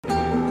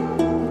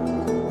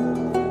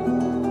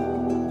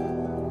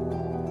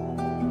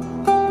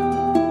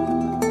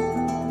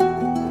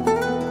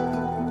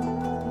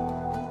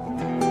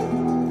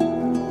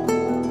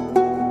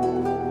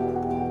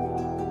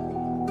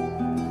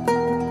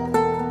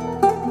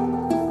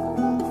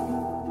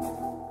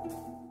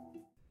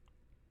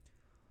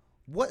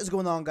What is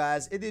going on,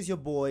 guys? It is your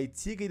boy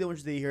TK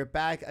Downshday here,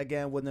 back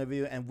again with another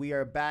video, and we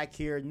are back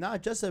here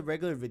not just a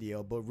regular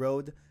video, but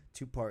Road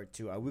to Part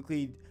 2, our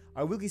weekly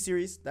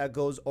series that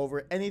goes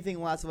over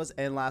anything Last of Us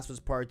and Last of Us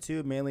Part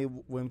 2. Mainly,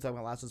 when we're talking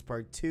about Last of Us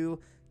Part 2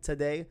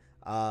 today,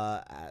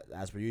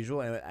 as per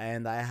usual,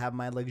 and I have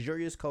my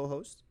luxurious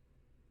co-host,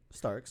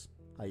 Starks.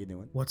 How you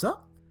doing? What's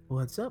up?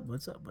 What's up?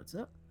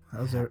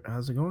 How's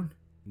it going?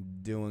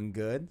 Doing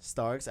good,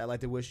 Starks. I'd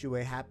like to wish you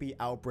a happy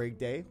Outbreak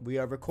Day. We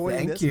are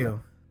recording this. Thank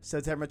you.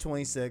 September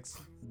 26th,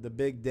 the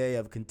big day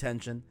of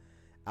contention,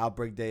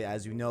 Outbreak Day.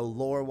 As you know,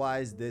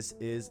 lore-wise, this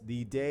is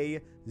the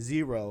day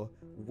 0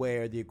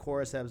 where the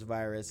Cordyceps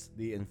virus,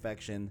 the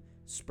infection,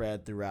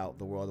 spread throughout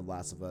the world of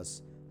Last of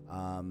Us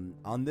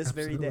on this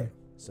very day.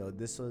 So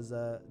this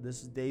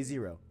is day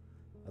 0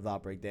 of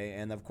Outbreak Day,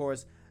 and of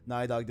course,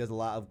 Naughty Dog does a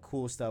lot of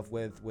cool stuff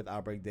with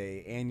Outbreak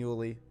Day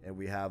annually, and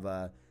we have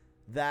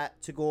that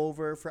to go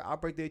over for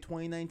Outbreak Day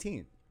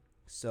 2019.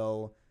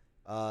 So.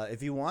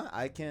 If you want,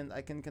 I can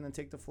kind of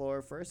take the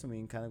floor first, and we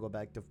can kind of go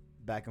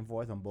back and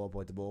forth on bullet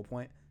point to bullet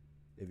point,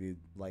 if you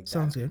like.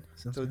 Sounds that.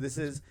 Good. So this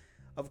is,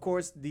 of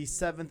course, the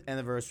 7th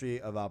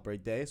anniversary of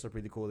Outbreak Day, so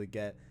pretty cool to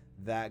get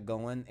that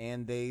going.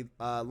 And they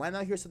line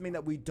out here something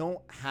that we don't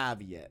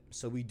have yet.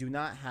 So we do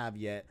not have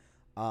yet.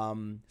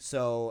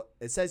 So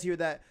it says here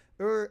that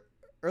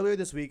earlier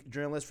this week,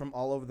 journalists from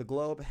all over the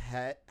globe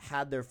had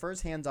their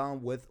first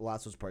hands-on with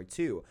Last of Us Part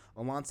 2.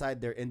 Alongside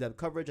their in-depth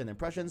coverage and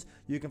impressions,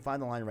 you can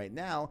find the line right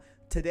now.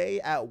 Today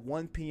at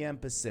 1 p.m.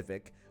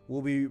 Pacific,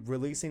 we'll be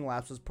releasing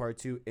Last of Us Part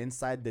 2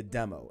 Inside the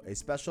Demo, a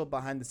special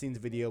behind-the-scenes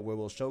video where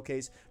we'll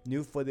showcase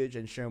new footage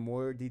and share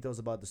more details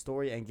about the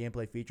story and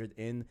gameplay featured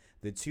in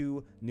the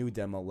 2 new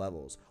demo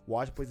levels.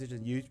 Watch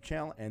PlayStation's YouTube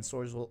channel and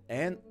social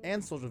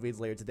feeds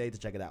later today to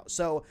check it out.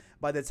 So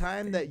by the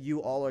time that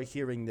you all are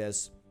hearing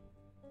this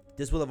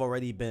will have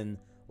already been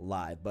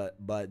live,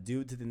 but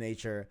due to the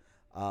nature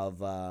of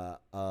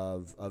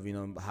you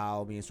know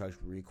how me and Starks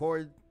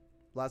record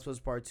Last of Us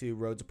Part 2,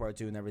 Road to Part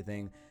 2, and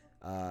everything,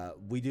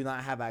 we do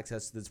not have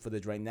access to this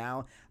footage right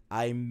now.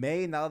 I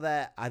may, now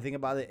that I think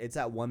about it, it's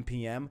at 1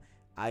 p.m.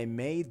 I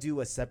may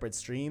do a separate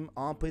stream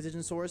on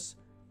PlayStation Source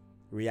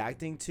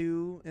reacting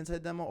to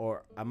Inside Demo,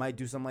 or I might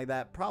do something like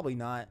that. Probably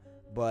not,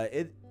 but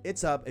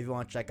it's up if you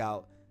want to check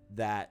out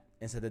that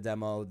Inside the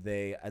Demo.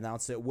 They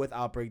announced it with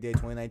Outbreak Day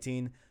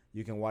 2019.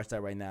 You can watch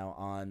that right now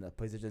on the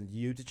PlayStation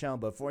YouTube channel,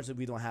 but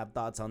fortunately we don't have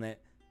thoughts on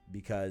it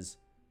because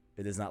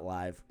it is not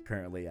live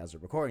currently as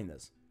we're recording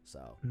this.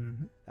 So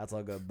That's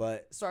all good.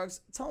 But Starks,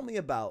 tell me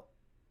about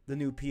the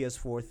new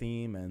PS4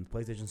 theme and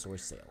PlayStation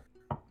Source sale.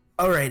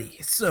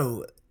 Alrighty,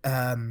 so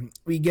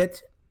we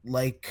get,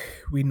 like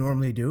we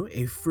normally do,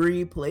 a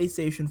free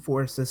PlayStation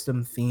 4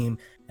 system theme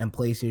and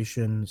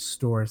PlayStation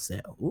Store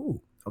sale.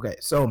 Ooh, okay.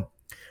 So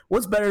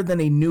what's better than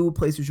a new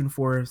PlayStation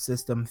 4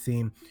 system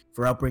theme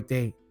for Outbreak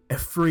Day? A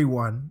free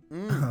one.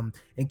 And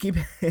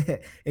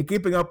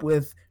keeping up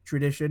with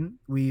tradition,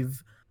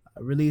 we've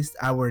released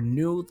our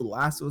new The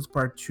Last of Us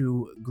Part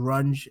 2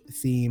 grunge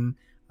theme,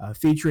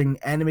 featuring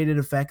animated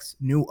effects,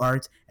 new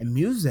art, and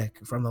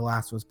music from The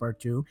Last of Us Part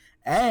 2,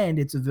 and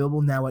it's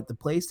available now at the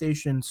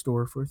PlayStation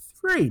Store for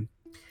free.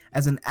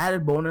 As an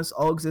added bonus,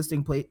 all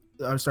existing The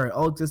Last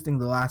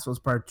of Us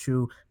Part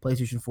 2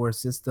 PlayStation 4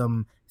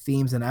 system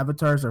themes and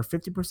avatars are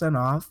 50%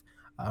 off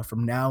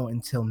from now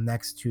until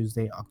next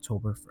Tuesday,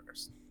 October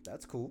 1st.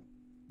 That's cool.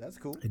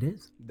 It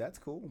is. That's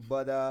cool.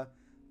 But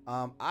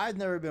I've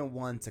never been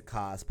one to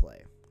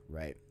cosplay,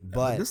 right?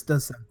 But this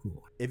does sound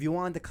cool. If you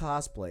wanted to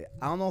cosplay,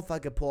 I don't know if I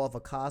could pull off a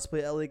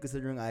cosplay, Ellie,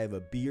 considering I have a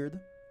beard.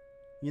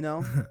 You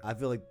know, I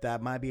feel like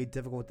that might be a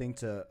difficult thing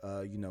to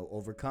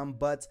overcome.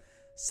 But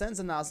since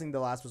announcing The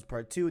Last of Us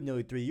Part 2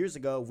 nearly 3 years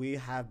ago, we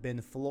have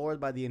been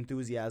floored by the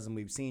enthusiasm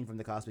we've seen from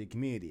the cosplay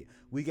community.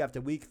 Week after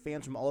week,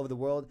 fans from all over the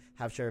world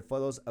have shared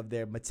photos of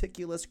their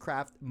meticulously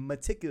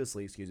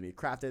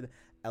crafted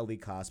Ellie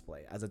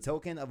cosplay. As a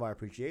token of our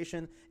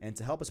appreciation and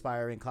to help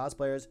aspiring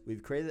cosplayers,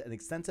 we've created an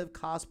extensive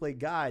cosplay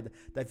guide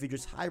that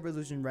features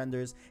high-resolution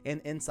renders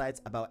and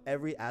insights about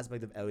every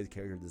aspect of Ellie's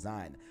character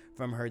design,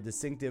 from her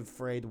distinctive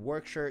frayed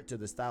work shirt to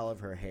the style of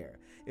her hair.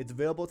 It's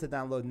available to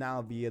download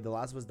now via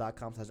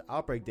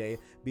thelastofus.com/outbreakday.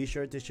 Be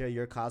sure to share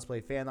your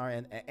cosplay fan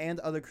art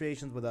and other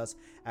creations with us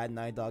at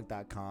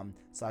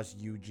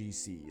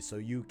nightdog.com/UGC. So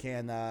you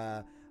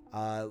can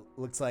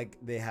looks like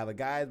they have a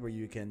guide where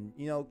you can,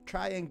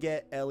 try and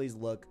get Ellie's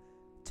look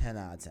 10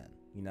 out of 10,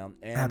 and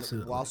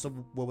Absolutely. Also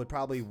what would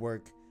probably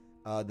work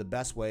the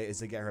best way is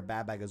to get her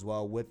bag as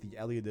well with the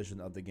Ellie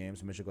edition of the game.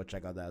 So make sure to go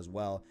check out that as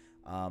well.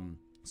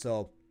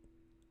 So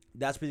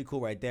that's pretty cool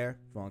right there.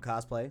 If you want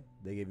cosplay,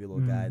 they give you a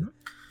little guide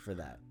for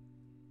that.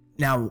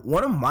 Now,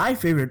 one of my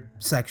favorite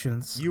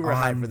sections. You were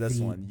hyped for this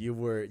one. You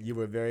were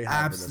very hyped.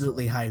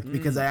 Absolutely hyped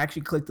because I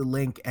actually clicked the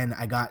link and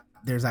I got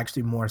there's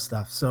actually more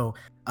stuff. So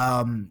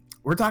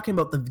we're talking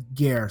about the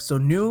gear. So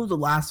new The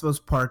Last of Us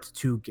Part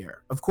 2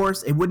 gear. Of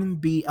course, it wouldn't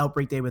be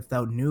Outbreak Day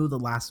without new The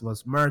Last of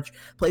Us merch.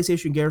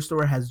 PlayStation Gear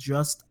Store has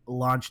just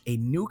launched a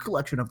new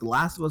collection of The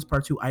Last of Us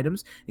Part 2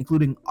 items,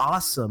 including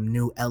awesome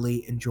new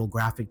Ellie and Joel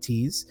graphic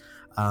tees,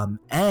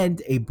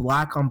 and a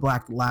black on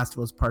black The Last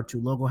of Us Part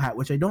 2 logo hat,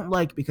 which I don't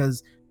like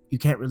because you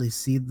can't really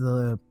see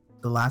the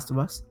Last of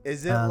Us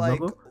Is it like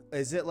logo.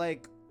 is it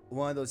like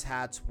one of those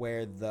hats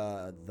where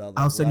the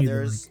I'll send you the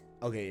leathers?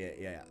 Okay,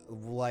 yeah.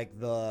 Like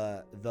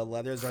the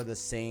leathers are the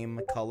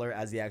same color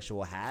as the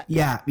actual hat.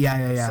 Yeah.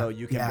 So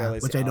you can barely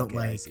which see. I don't Okay,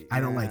 like. see.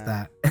 I don't like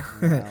that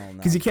don't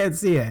because know. you can't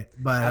see it.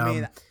 But I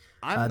mean,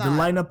 I'm the not.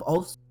 lineup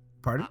also.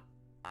 Pardon?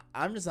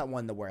 I'm just not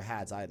one to wear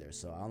hats either,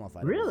 so I don't know if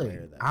I Really?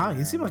 wear that. Ah, Yeah,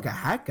 you seem I like a don't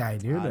hat guy,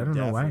 dude. know. I don't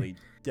know why.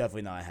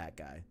 Definitely not a hat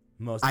guy.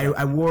 Most I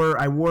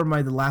definitely. wore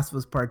my The Last of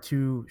Us Part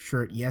 2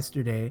 shirt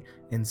yesterday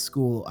in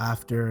school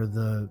after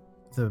the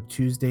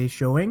Tuesday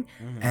showing,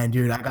 Mhm. and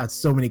dude, I got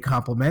so many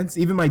compliments.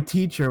 Even my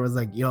teacher was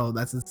like, "Yo,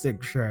 that's a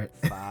sick shirt."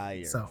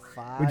 Fire. So,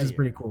 Fire. which is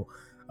pretty cool.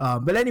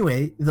 But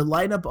anyway, the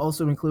lineup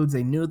also includes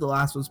a new The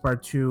Last of Us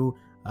Part 2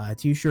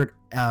 t-shirt,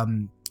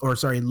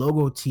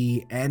 logo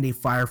tee, and a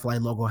Firefly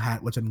logo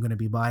hat, which I'm going to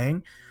be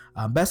buying.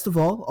 Best of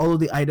all of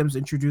the items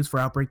introduced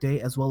for Outbreak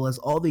Day, as well as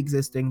all the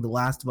existing The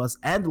Last of Us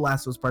and The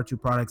Last of Us Part 2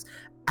 products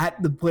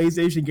at the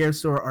PlayStation Gear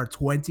Store are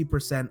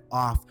 20%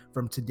 off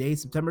from today,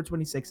 September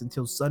 26th,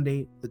 until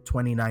Sunday, the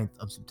 29th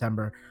of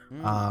September. So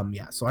I'm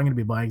going to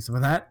be buying some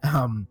of that,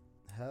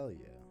 Hell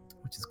yeah.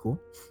 which is cool.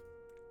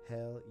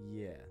 Hell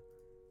yeah.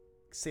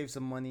 Save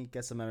some money,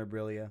 get some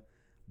memorabilia.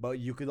 But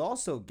you could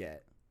also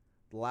get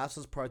The Last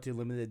of Us Part 2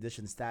 limited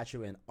edition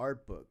statue and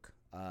art book.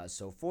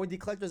 So for the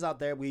collectors out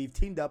there, we've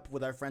teamed up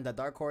with our friends at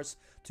Dark Horse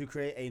to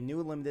create a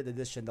new limited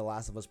edition The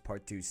Last of Us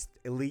Part 2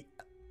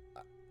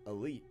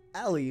 Ellie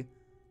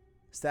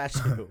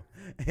statue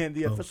and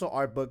the official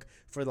art book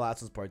for The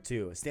Last of Us Part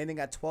 2. Standing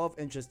at 12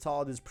 inches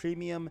tall, this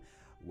premium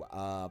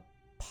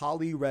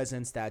poly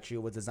resin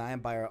statue was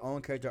designed by our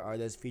own character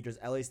artist, features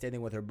Ellie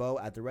standing with her bow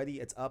at the ready.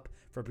 It's up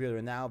for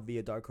pre-order now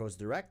via Dark Horse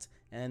Direct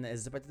and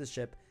is expected to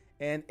ship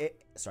and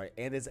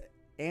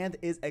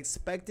is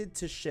expected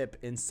to ship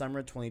in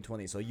summer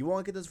 2020. So you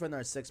won't get this for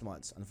another 6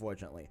 months,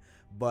 unfortunately.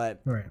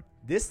 But Right.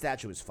 this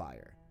statue is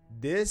fire.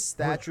 This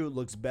statue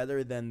looks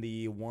better than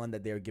the one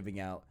that they're giving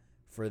out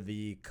for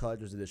the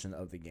collector's edition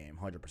of the game,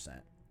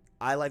 100%.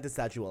 I like the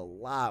statue a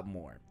lot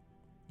more.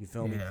 You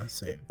feel me? Yeah,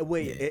 same.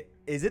 Wait, Yeah.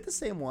 is it the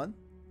same one?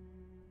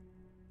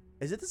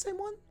 Is it the same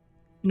one?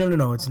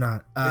 No, it's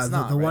not. It's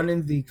not, the one right?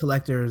 in the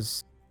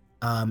collector's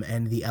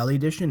and the Ellie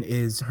edition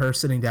is her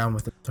sitting down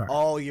with the guitar.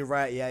 Oh, you're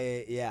right.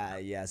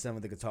 Yeah. Same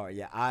with the guitar.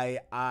 Yeah,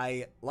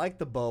 I like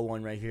the bow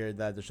one right here.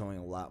 That they're showing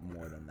a lot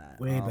more than that.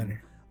 Way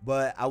better.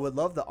 But I would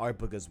love the art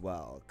book as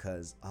well,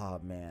 cause oh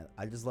man,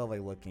 I just love like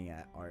looking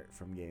at art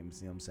from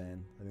games. You know what I'm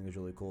saying? I think it's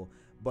really cool.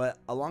 But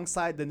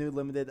alongside the new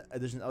limited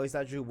edition Ellie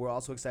statue, we're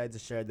also excited to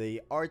share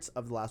the arts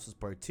of The Last of Us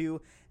Part 2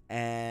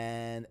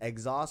 and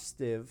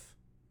exhaustive.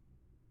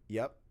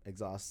 Yep,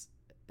 Exhaustive.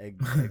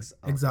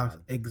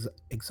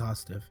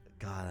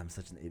 God, I'm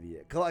such an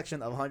idiot.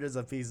 Collection of hundreds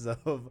of pieces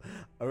of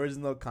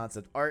original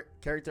concept art,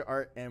 character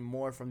art, and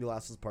more from The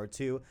Last of Us Part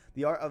 2.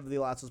 The art of The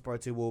Last of Us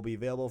Part 2 will be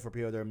available for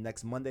pre-order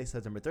next Monday,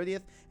 September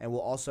 30th, and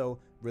will also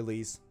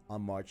release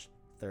on March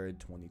 3rd,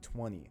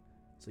 2020.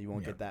 So you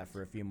won't get that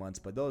for a few months,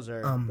 but those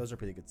are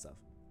pretty good stuff.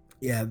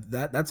 Yeah,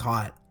 that's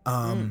hot.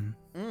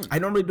 I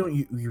normally don't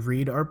you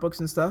read art books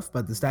and stuff,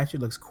 but the statue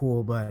looks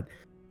cool. But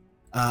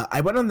I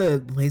went on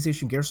the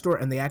PlayStation Gear Store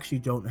and they actually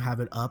don't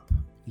have it up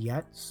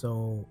yet,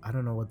 so I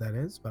don't know what that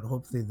is, but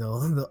hopefully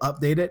they'll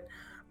update it.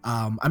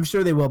 I'm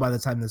sure they will by the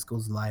time this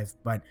goes live.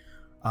 But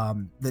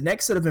the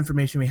next set of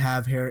information we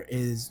have here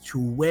is to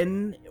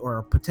win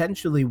or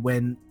potentially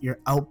win your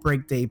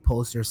Outbreak Day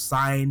poster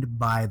signed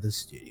by the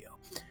studio.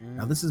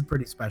 Now this is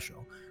pretty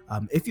special.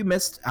 If you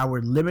missed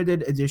our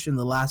limited edition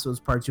The Last of Us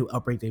Part 2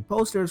 Outbreak Day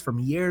posters from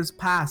years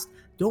past,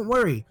 don't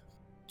worry.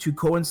 To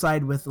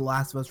coincide with The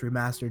Last of Us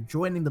Remastered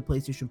joining the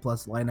PlayStation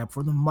Plus lineup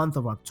for the month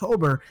of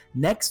October,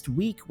 next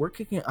week we're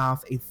kicking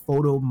off a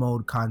photo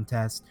mode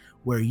contest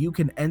where you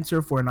can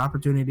enter for an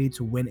opportunity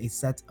to win a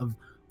set of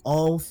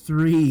all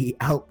 3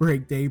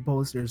 Outbreak Day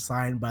posters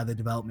signed by the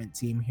development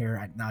team here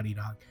at Naughty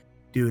Dog.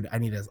 Dude, I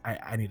need to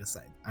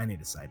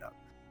sign up.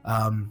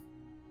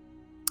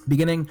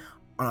 Beginning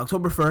on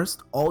October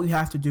 1st, all you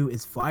have to do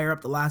is fire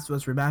up The Last of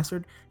Us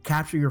Remastered,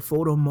 capture your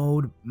photo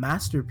mode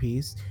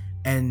masterpiece,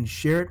 and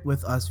share it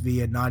with us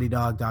via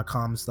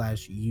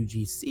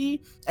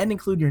naughtydog.com/UGC and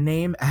include your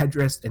name,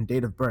 address, and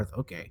date of birth.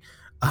 Okay.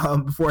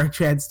 For a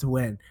chance to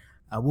win.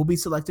 We'll be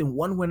selecting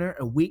one winner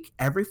a week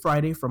every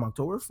Friday from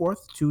October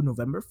 4th to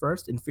November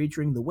 1st and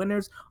featuring the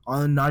winners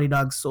on Naughty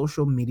Dog's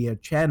social media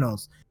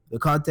channels. The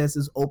contest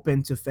is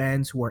open to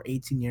fans who are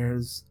 18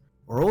 years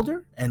or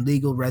older and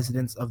legal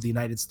residents of the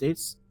United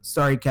States.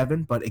 Sorry,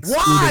 Kevin, but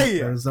excluding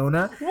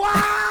Arizona. Why?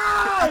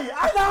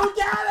 I don't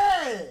get it.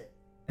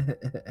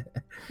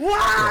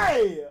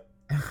 Why?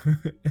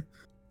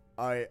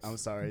 All right, I'm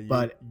sorry.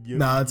 But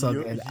no, it's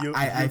okay.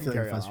 I feel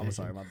your carry on. I'm frustration.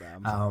 sorry, my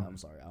bad. I'm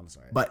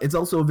sorry. But it's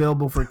also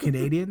available for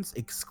Canadians,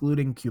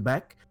 excluding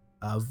Quebec.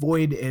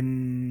 Void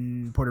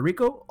in Puerto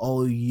Rico,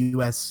 all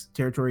U.S.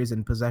 territories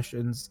and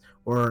possessions,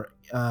 or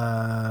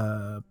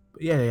and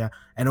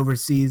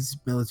overseas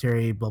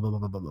military, blah blah blah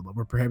blah blah blah,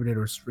 were prohibited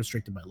or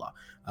restricted by law.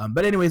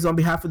 But anyways, on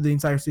behalf of the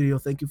entire studio,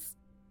 thank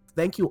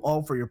you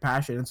all for your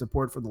passion and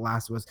support for The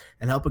Last of Us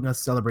and helping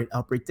us celebrate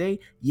Outbreak Day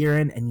year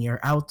in and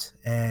year out.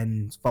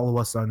 And follow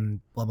us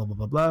on blah blah blah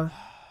blah blah.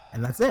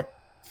 And that's it.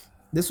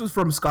 This was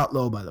from Scott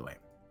Lowe, by the way.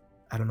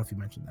 I don't know if you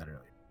mentioned that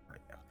earlier.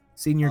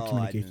 Senior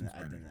communications.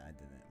 I didn't.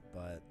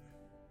 But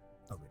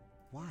okay.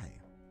 Why?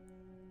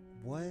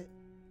 What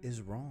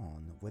is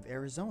wrong with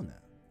Arizona?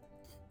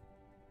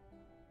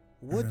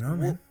 I don't know,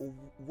 man.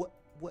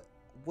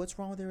 What's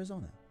wrong with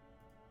Arizona?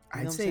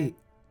 I'd say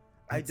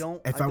I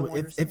don't.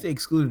 If they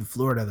excluded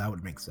Florida, that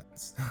would make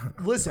sense.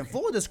 Listen,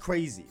 Florida's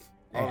crazy.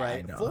 All Yeah,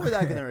 right, I know. Florida,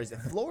 I can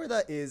understand.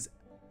 Florida is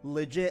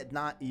legit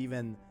not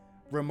even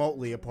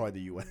remotely a part of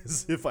the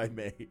U.S. If I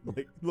may.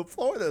 Like,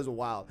 Florida is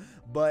wild,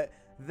 but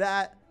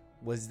that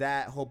was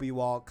that. Hope you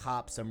all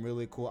cop some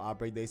really cool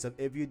Outbreak Day stuff.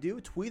 If you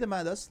do, tweet them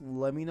at us.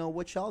 Let me know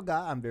what y'all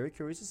got. I'm very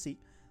curious to see.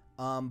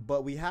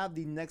 But we have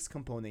the next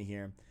component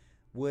here,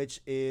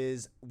 which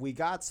is we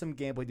got some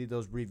gameplay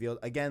details revealed.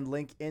 Again,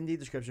 link in the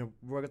description.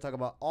 We're going to talk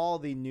about all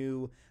the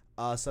new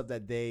stuff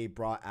that they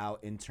brought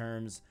out in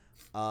terms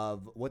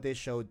of what they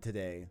showed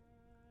today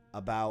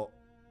about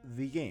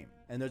the game.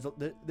 And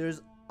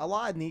there's a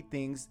lot of neat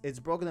things. It's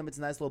broken up. It's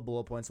a nice little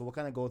bullet point. So we'll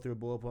kind of go through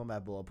bullet point by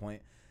bullet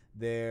point.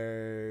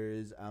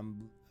 There's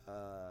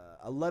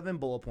 11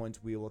 bullet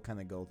points we will kind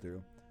of go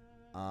through.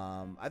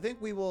 I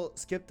think we will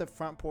skip the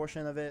front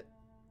portion of it.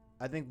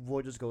 I think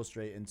we'll just go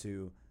straight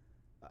into...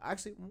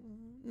 Actually,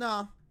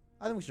 nah.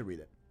 I think we should read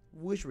it.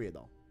 We should read it,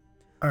 though.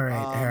 All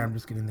right, here, I'm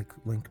just getting the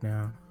link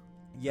now.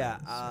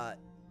 Yeah,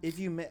 if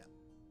you may...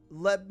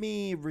 Let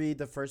me read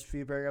the first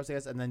few paragraphs, I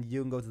guess, and then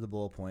you can go to the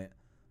bullet point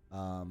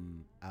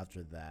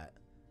after that.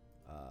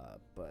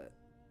 But,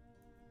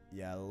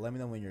 yeah, let me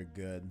know when you're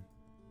good.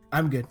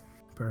 I'm good.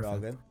 You're Perfect. all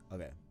good?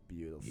 Okay,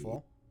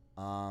 beautiful.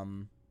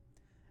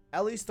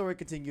 Ellie's story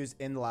continues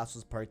in The Last of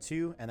Us Part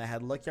 2, and I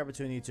had lucky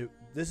opportunity to...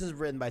 This is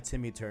written by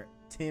Tim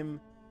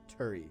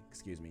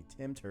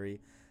Turry,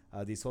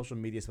 the social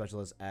media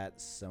specialist at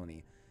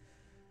Sony.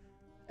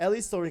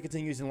 Ellie's story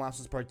continues in Last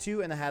of Us Part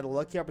 2, and I had a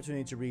lucky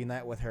opportunity to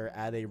reunite with her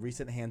at a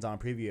recent hands-on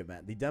preview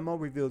event. The demo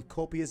revealed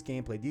copious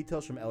gameplay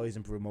details from Ellie's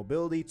improved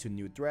mobility to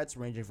new threats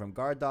ranging from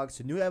guard dogs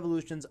to new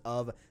evolutions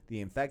of the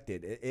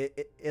infected.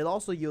 It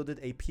also yielded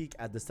a peek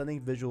at the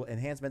stunning visual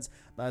enhancements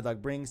Naughty Dog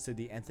brings to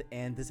the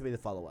anticipated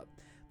follow-up.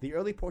 The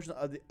early portion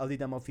of the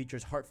demo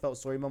features heartfelt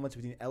story moments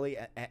between Ellie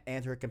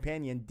and her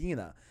companion,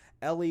 Dina.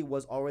 Ellie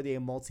was already a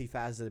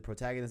multifaceted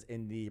protagonist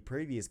in the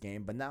previous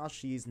game, but now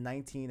she's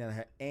 19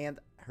 and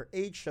her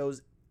age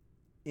shows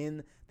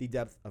in the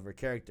depth of her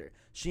character.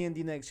 She and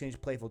Dina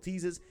exchange playful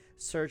teases,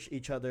 search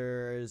each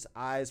other's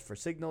eyes for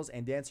signals,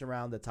 and dance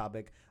around the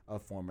topic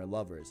of former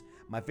lovers.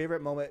 My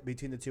favorite moment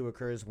between the two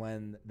occurs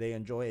when they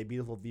enjoy a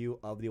beautiful view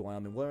of the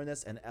Wyoming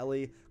wilderness, and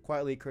Ellie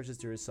quietly curses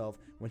to herself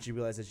when she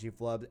realizes she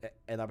flubbed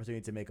an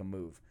opportunity to make a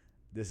move.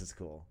 This is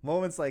cool.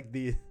 Moments like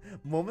these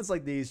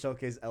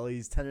showcase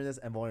Ellie's tenderness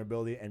and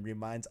vulnerability and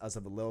reminds us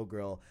of the little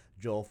girl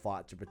Joel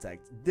fought to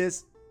protect.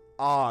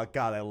 Oh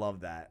God, I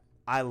love that.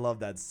 I love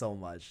that so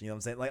much. You know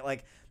what I'm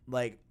saying?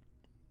 Like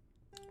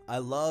I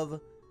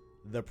love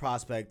the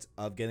prospect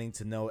of getting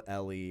to know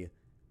Ellie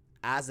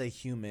as a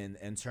human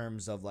in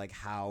terms of like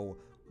how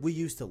we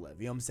used to live.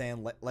 You know what I'm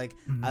saying? Like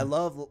Mhm. I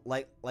love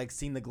like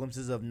seeing the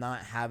glimpses of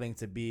not having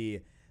to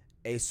be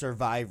a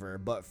survivor,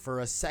 but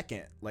for a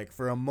second, like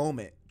for a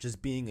moment,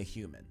 just being a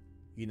human,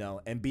 you know,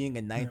 and being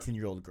a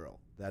 19-year-old girl.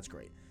 That's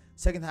great.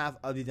 Second half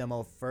of the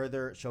demo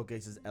further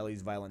showcases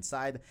Ellie's violent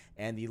side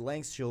and the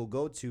lengths she'll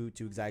go to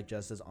exact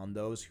justice on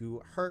those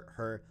who hurt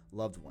her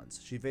loved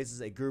ones. She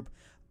faces a group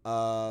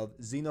of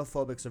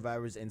xenophobic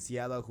survivors in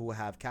Seattle who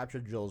have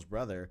captured Joel's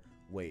brother.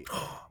 Wait,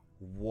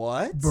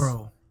 what?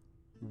 Bro.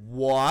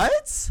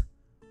 What?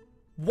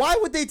 Why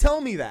would they tell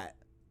me that?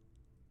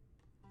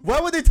 Why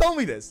would they tell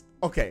me this?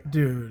 Okay.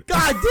 Dude.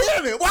 God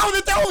damn it. Why would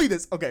they tell me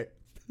this? Okay.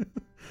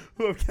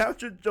 Who have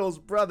captured Joel's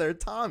brother,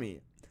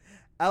 Tommy.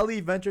 Ellie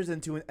ventures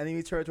into an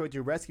enemy territory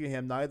to rescue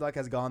him. Naughty Dog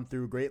has gone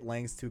through great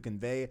lengths to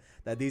convey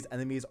that these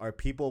enemies are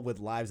people with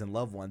lives and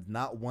loved ones,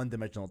 not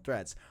one-dimensional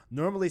threats.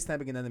 Normally,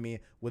 sniping an enemy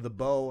with a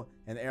bow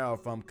and arrow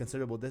from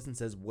considerable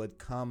distances would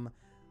come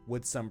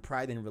with some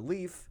pride and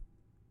relief.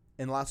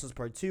 In Last of Us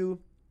Part 2,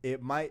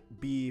 it might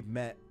be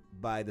met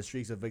by the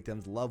shrieks of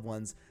victims' loved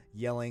ones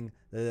yelling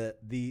the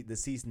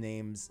deceased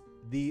names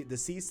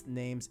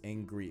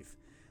in grief.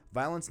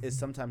 Violence is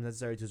sometimes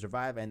necessary to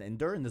survive and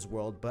endure in this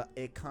world, but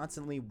it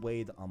constantly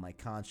weighed on my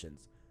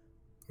conscience.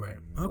 Right.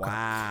 Okay.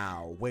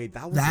 Wow. Wait,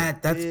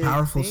 that's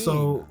powerful.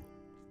 Thing.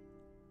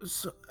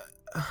 So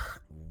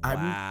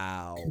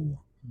Wow.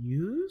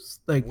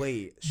 confused. Like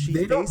Wait,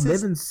 they don't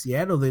live in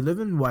Seattle. They live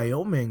in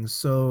Wyoming.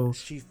 So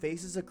she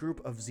faces a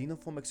group of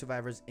xenophobic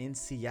survivors in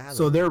so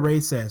Seattle. they're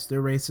racist.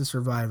 They're racist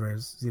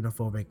survivors.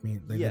 Xenophobic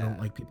mean they Yeah. don't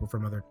like people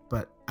from other.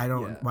 But I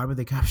don't. Yeah. Why would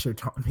they capture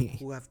Tommy?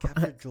 Who have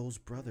captured Joel's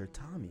brother,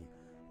 Tommy.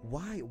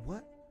 Why?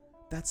 What?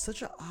 That's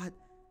such a odd.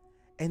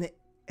 And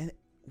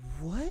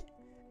what?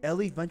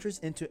 Ellie ventures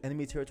into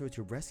enemy territory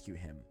to rescue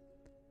him.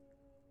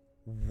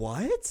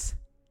 What?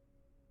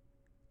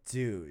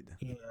 Dude.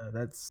 Yeah,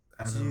 that's.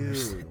 I don't Dude,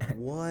 understand.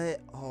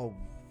 what? Oh,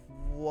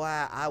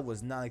 wow. I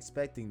was not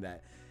expecting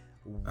that.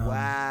 Um,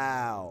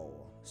 Wow.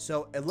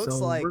 So it looks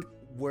so like we're-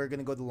 we're going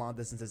to go the long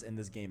distances in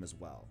this game as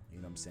well. You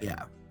know what I'm saying?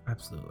 Yeah,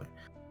 absolutely.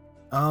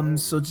 Holy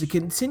So to shit.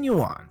 continue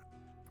on,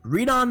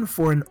 read on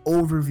for an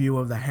overview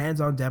of the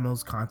hands-on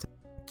demos content,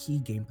 and key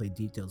gameplay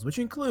details, which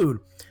include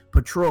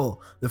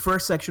Patrol. The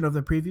first section of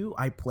the preview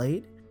I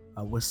played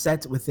was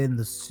set within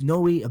the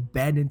snowy,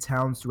 abandoned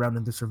town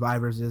surrounding the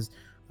survivors'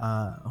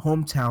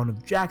 hometown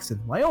of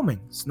Jackson, Wyoming.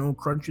 Snow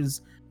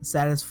crunches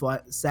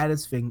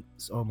satisfying.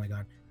 Oh my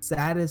god,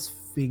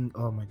 satisfying.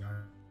 Oh my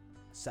god.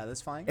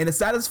 Satisfying? In a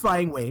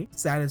satisfyingly,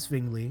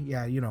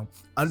 yeah,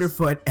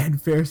 underfoot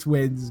and fierce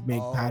winds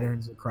make Oh.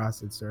 patterns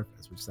across its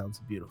surface, which sounds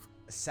beautiful.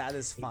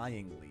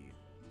 Satisfyingly.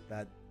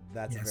 That's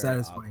Yeah, very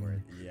satisfyingly.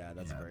 awkward. Yeah,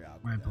 that's Yeah, very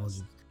awkward. my yes.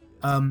 apologies.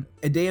 Yes.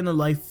 A day in a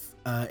life,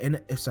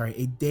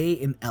 a day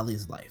in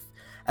Ellie's life.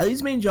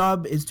 Ellie's main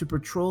job is to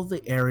patrol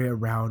the area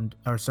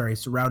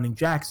surrounding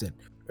Jackson.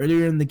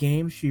 Earlier in the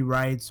game, she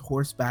rides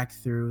horseback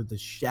through the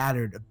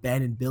shattered,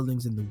 abandoned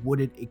buildings in the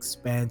wooded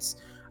expanse,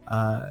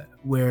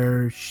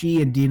 where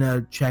she and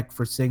Dina check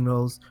for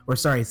signs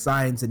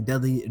and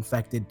deadly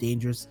infected,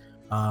 dangerous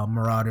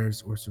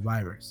marauders or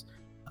survivors.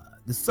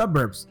 The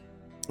suburbs.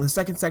 The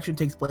second section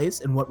takes place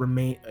in what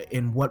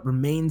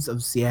remains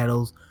of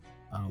Seattle's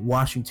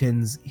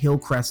Washington's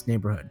Hillcrest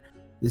neighborhood.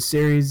 The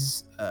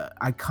series'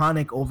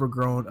 iconic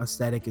overgrown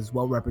aesthetic is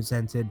well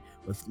represented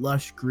with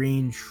lush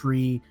green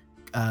tree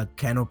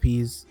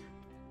canopies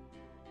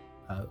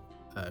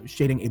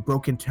shading a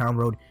broken town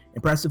road.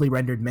 Impressively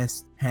rendered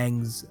mist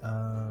hangs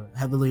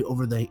heavily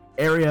over the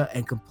area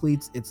and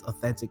completes its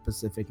authentic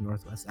Pacific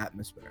Northwest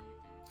atmosphere.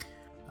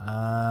 You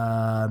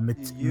can read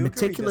this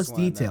Meticulous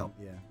one, and detail.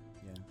 then- yeah.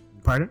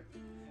 Pardon?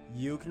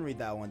 You can read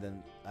that one,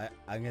 then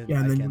I'm gonna. Yeah,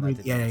 and I then you cannot read-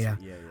 take yeah,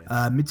 notes.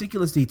 Yeah.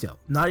 Meticulous detail.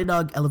 Naughty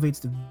Dog elevates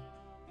the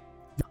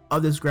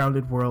of this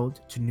grounded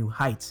world to new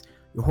heights.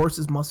 Your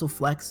horse's muscle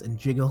flex and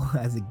jiggle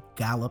as it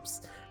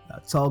gallops.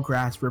 Tall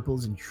grass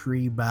ripples and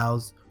tree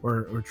boughs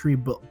or tree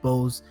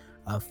boughs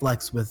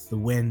flex with the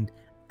wind.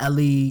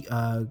 Ellie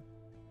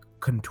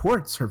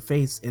contorts her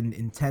face in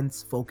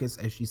intense focus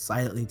as she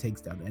silently takes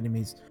down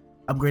enemies.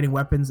 Upgrading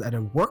weapons at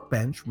a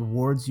workbench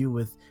rewards you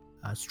with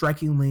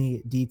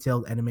strikingly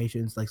detailed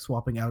animations like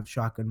swapping out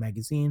shotgun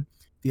magazine.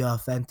 The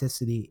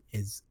authenticity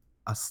is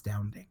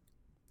astounding.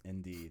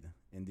 Indeed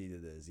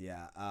it is.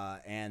 Yeah.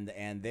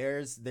 And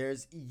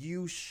there's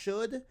you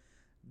should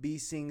be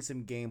seeing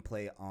some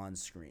gameplay on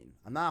screen.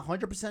 I'm not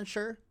 100%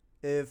 sure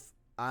if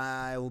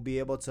I will be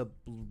able to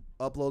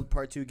upload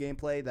part 2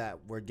 gameplay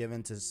that were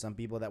given to some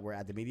people that were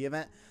at the media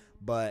event,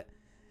 but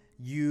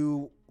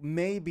you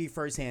may be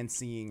firsthand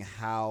seeing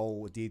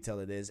how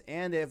detailed it is.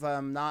 And if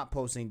I'm not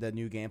posting the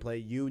new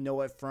gameplay, you know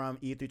it from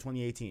E3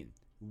 2018.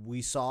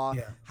 We saw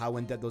how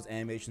in-depth those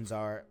animations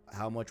are,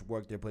 how much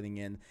work they're putting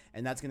in,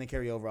 and that's going to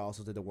carry over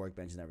also to the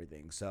workbench and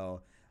everything.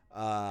 So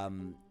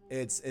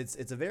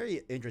it's a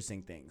very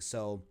interesting thing.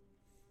 So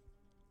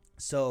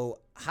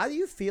how do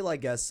you feel, I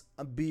guess,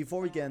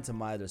 before we get into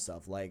my other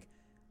stuff, like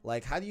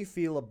how do you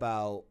feel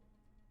about,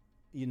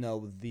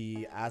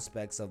 the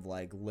aspects of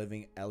like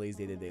living Ellie's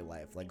day-to-day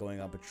life, like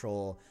going on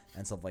patrol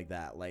and stuff like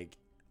that?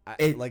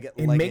 It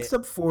makes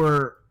up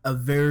for a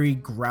very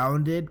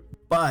grounded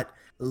but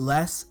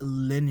less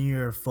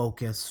linear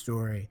focused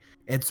story.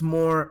 It's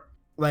more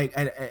like,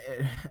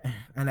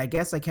 and I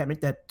guess I can't make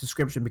that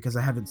description because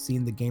I haven't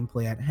seen the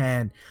gameplay at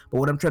hand. But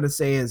what I'm trying to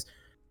say is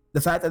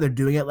the fact that they're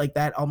doing it like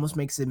that almost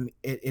makes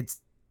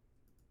it's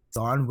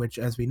on, which,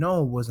 as we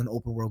know, was an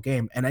open world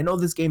game. And I know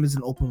this game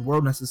isn't open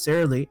world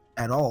necessarily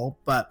at all,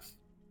 but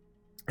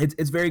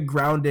it's very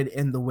grounded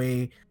in the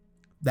way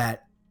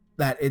that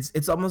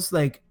it's almost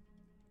like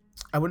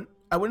I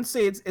wouldn't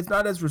say it's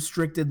not as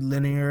restricted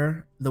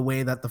linear the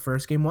way that the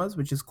first game was,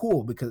 which is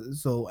cool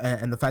because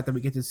and the fact that we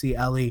get to see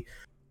Ellie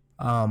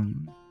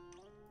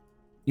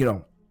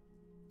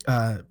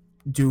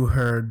do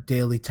her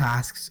daily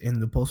tasks in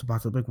the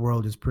post-apocalyptic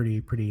world is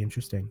pretty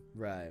interesting.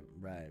 Right.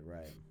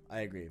 I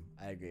agree.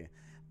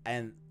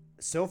 And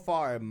so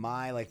far,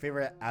 my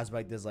favorite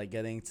aspect is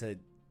getting to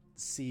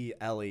see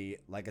Ellie,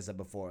 like I said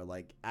before,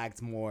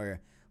 act more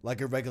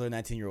like a regular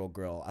 19-year-old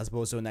girl as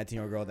opposed to a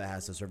 19-year-old girl that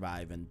has to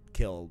survive and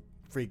kill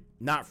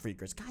not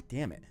freakers. God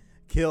damn it,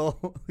 kill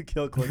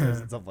clickers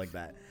and stuff like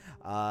that.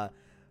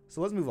 So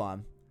let's move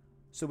on.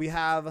 So we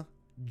have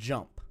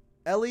Jump.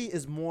 Ellie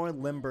is more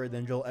limber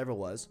than Joel ever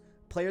was,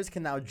 players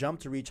can now jump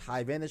to reach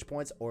high vantage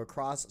points or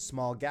cross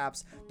small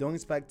gaps. Don't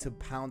expect to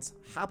pounce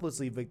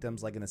haplessly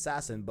victims like an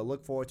assassin, but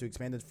look forward to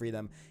expanded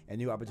freedom and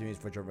new opportunities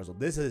for traversal.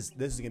 This is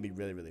gonna be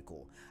really, really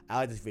cool. I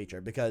like this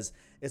feature because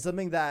it's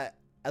something that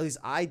at least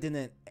I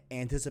didn't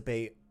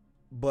anticipate,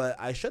 but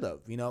I should have.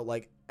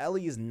 Like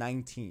Ellie is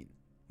 19.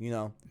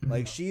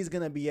 Like she's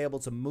gonna be able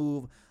to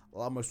move a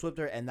lot more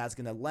swifter, and that's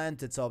gonna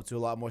lend itself to a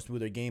lot more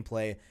smoother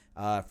gameplay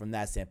from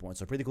that standpoint.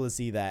 So pretty cool to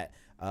see that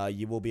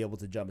you will be able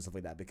to jump and stuff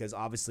like that, because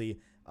obviously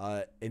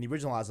in the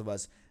original Last of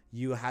Us,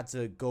 you had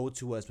to go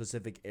to a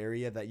specific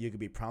area that you could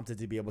be prompted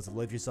to be able to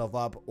lift yourself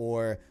up,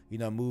 or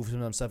move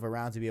some stuff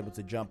around to be able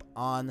to jump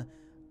on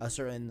a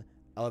certain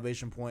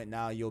elevation point.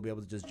 Now you'll be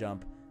able to just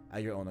jump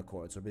at your own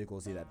accord. So pretty cool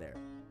to see that there.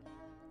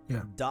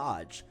 Yeah.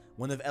 Dodge.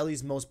 One of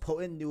Ellie's most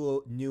potent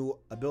new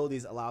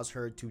abilities allows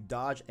her to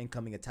dodge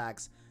incoming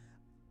attacks.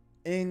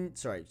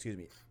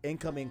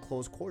 Incoming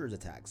close quarters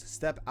attacks.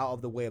 Step out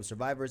of the way of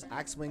survivors,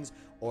 axe swings,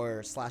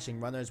 or slashing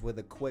runners with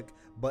a quick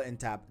button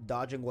tap.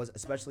 Dodging was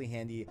especially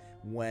handy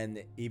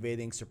when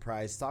evading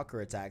surprise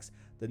stalker attacks.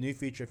 The new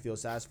feature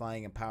feels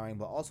satisfying, empowering,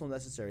 but also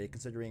necessary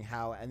considering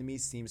how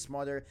enemies seem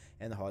smarter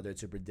and harder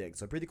to predict.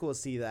 So pretty cool to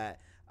see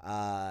that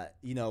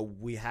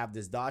we have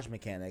this dodge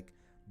mechanic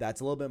that's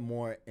a little bit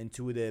more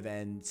intuitive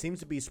and seems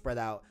to be spread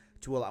out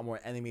to a lot more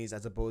enemies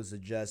as opposed to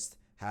just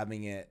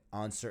having it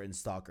on certain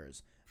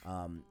stalkers.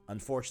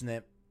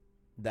 Unfortunate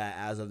that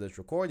as of this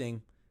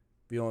recording,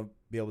 we won't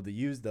be able to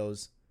use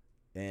those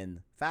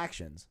in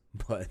factions,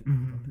 but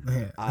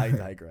I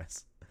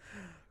digress.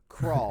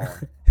 Crawl.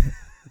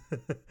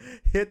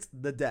 Hit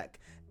the deck.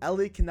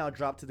 Ellie can now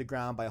drop to the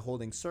ground by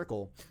holding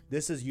circle.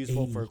 This is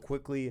useful for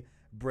quickly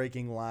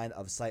breaking line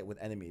of sight with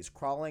enemies,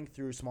 crawling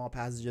through small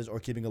passages, or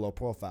keeping a low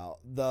profile.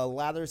 The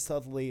latter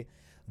stealthily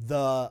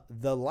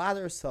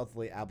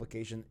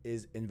application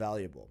is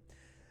invaluable.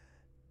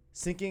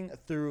 Sinking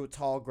through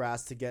tall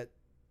grass to get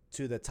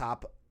to the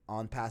top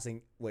on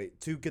passing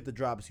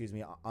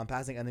on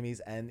passing enemies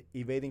and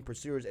evading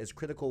pursuers is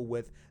critical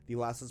with The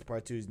Last of Us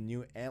Part 2's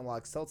new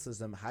analog stealth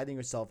system. Hiding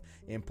yourself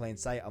in plain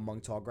sight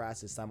among tall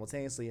grass is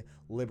simultaneously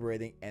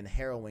liberating and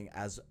harrowing,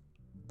 as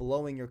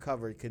blowing your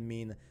cover could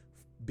mean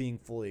being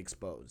fully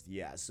exposed.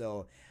 Yeah,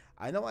 so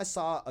I know I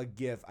saw a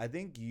GIF. I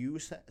think you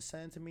sent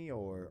it to me,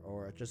 or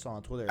I just saw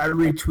on Twitter. I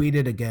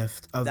retweeted a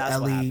GIF of That's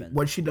Ellie.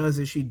 What she does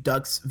is she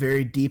ducks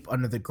very deep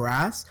under the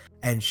grass,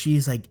 and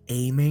she's like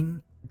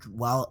aiming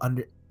while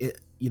under it,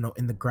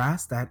 in the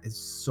grass. That is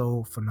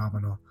so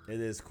phenomenal.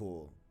 It is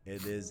cool.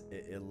 It is.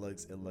 It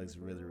looks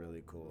really,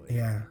 really cool.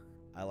 Yeah.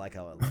 I like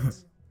how it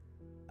looks.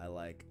 I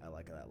like how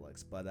that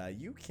looks. But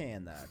you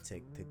can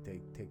take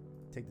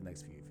the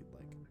next few if you'd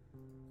like.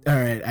 All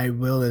right, I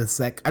will in a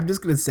sec. I'm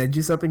just gonna send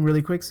you something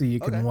really quick so you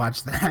can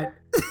watch that.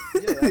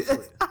 Yeah,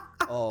 absolutely.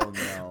 Oh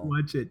no.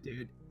 Watch it,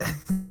 dude.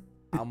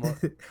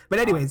 But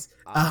anyways,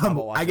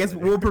 I guess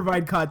we'll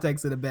provide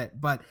context in a bit.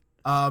 But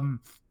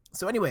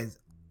so anyways,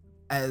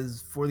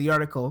 as for the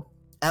article,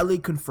 Ellie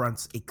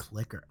confronts a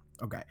clicker.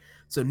 Okay,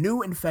 so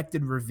new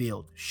infected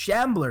revealed.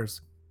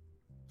 Shamblers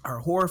are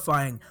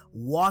horrifying,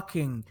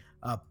 walking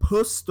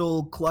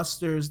pustule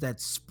clusters that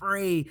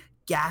spray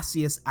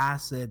gaseous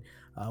acid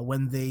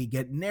when they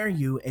get near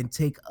you and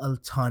take a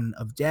ton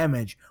of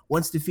damage.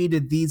 Once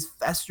defeated, these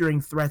festering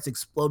threats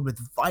explode with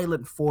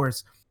violent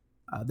force.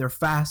 They're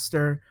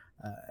faster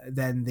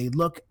than they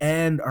look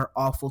and are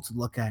awful to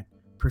look at.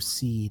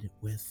 Proceed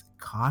with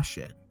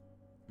caution.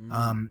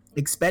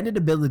 Expanded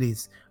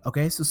abilities.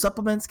 Okay, so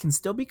supplements can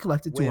still be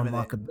collected to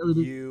unlock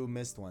ability. You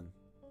missed one.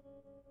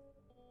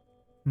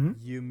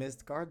 You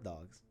missed guard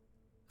dogs.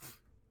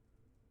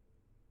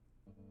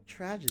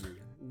 Tragedy.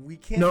 We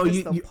can't. No,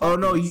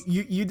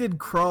 you did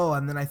crawl,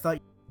 and then I thought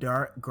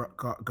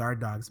guard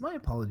dogs. My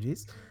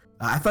apologies.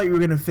 I thought you were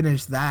gonna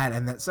finish that,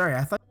 and that. Sorry,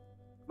 I thought.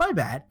 My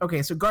bad.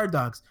 Okay, so guard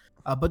dogs,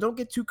 but don't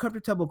get too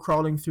comfortable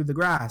crawling through the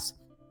grass.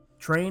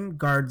 Trained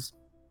guard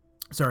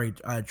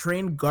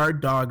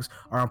dogs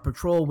are on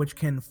patrol, which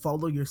can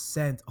follow your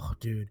scent. Oh,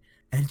 dude,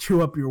 and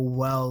chew up your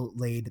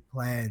well-laid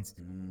plans.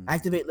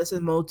 Activate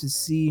listen mode to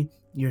see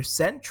your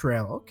scent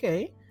trail.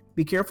 Okay.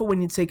 Be careful when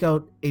you take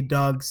out a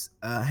dog's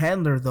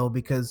handler, though,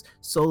 because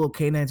solo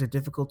canines are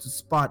difficult to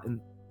spot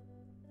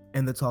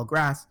in the tall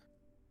grass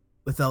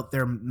without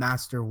their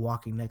master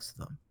walking next to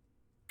them.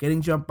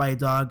 Getting jumped by a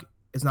dog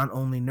is not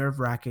only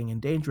nerve-wracking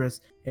and dangerous,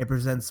 it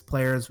presents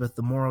players with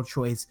the moral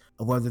choice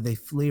of whether they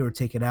flee or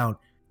take it out.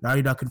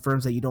 Naughty Dog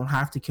confirms that you don't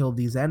have to kill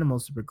these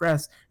animals to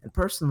progress, and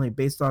personally,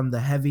 based on the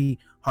heavy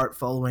heart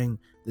following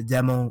the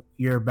demo,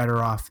 you're better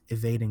off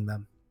evading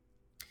them.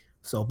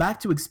 So back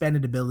to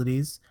expanded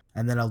abilities,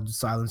 and then I'll do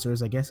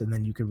silencers, I guess, and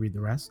then you can read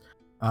the rest.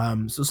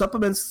 So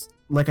supplements,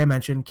 like I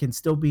mentioned, can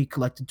still be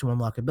collected to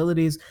unlock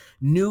abilities.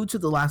 New to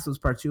The Last of Us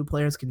Part 2,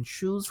 players can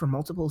choose from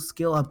multiple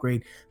skill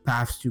upgrade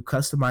paths to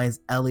customize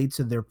Ellie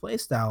to their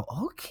playstyle.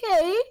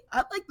 Okay,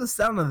 I like the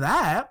sound of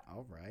that.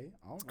 All right.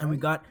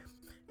 And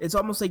it's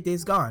almost like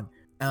Days Gone.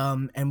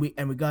 And we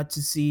got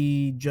to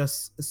see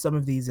just some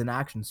of these in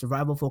action.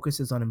 Survival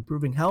focuses on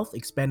improving health,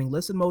 expanding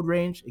listen mode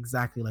range,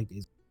 exactly like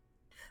Days Gone,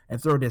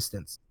 and throw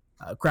distance.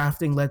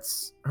 Crafting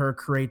lets her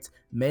create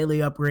melee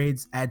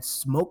upgrades, add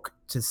smoke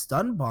to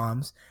stun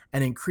bombs,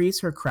 and increase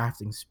her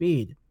crafting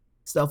speed.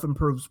 Stealth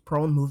improves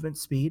prone movement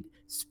speed,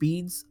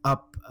 speeds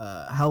up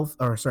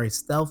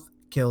stealth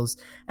kills,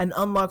 and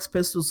unlocks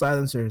pistol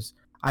silencers.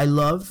 I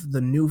love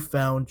the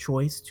newfound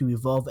choice to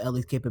evolve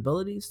Ellie's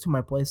capabilities to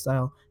my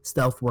playstyle.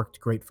 Stealth worked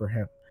great for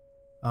him.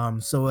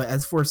 So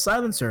as for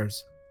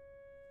silencers,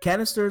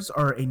 canisters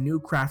are a new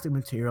crafting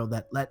material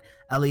that let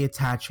Ellie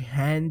attach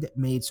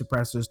handmade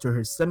suppressors to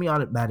her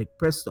semi-automatic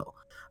pistol.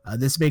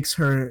 This makes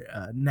her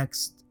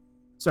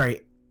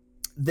sorry,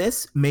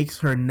 this makes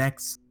her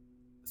next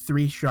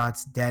 3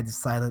 shots dead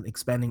silent,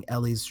 expanding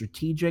Ellie's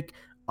strategic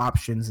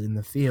options in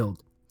the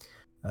field.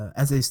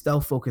 As a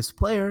stealth-focused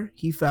player,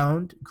 he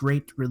found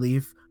great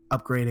relief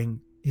upgrading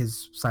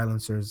his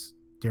silencer's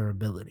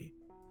durability,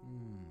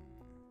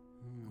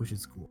 Hmm. which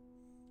is cool.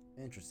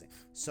 Interesting.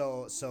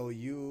 So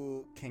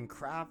you can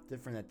craft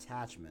different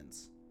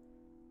attachments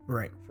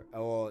Right.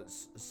 for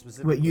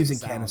specifically But using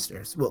sound.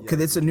 canisters. Well, Yeah,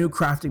 because it's a using new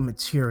canisters. crafting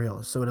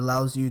material, so it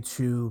allows you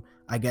to,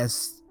 I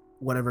guess,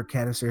 whatever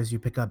canisters you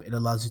pick up, it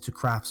allows you to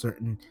craft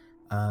certain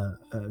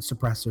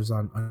suppressors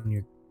on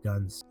your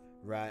guns.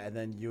 Right, and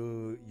then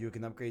you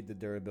can upgrade the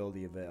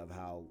durability of it, of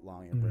how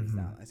long it breaks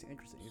down. I see.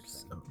 Interesting.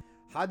 So,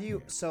 How do you?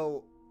 yeah.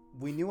 So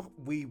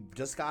we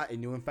just got a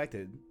new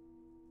infected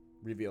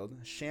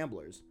revealed,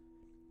 Shamblers,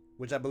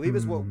 which I believe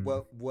is Mm.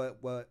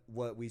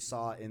 what we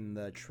saw in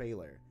the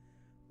trailer.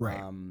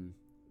 Right.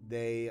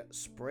 They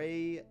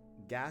spray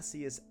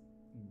gaseous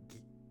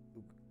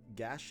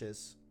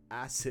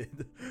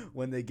acid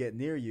when they get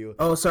near you.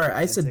 Oh, sorry,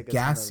 I and said take a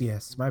ton of-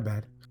 gaseous. My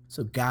bad.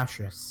 So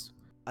gaseous.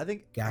 I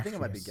think it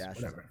might be gaseous.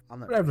 Whatever. I'm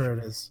not Whatever sure.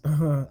 it is.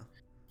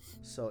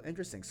 So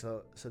interesting.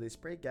 So they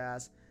spray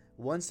gas.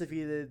 Once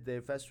defeated,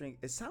 they're festering.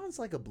 It sounds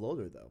like a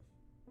bloater though.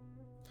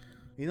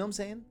 You know what I'm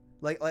saying?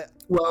 Like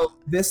Well,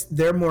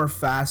 they're more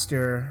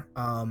faster,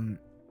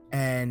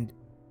 and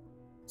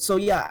so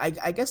yeah,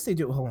 I guess they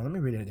do. Hold on, let me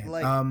read it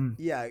again.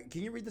 yeah.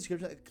 Can you read the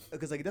description?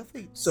 Because like it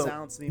definitely So,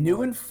 sounds to me new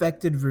more like,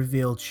 infected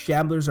revealed.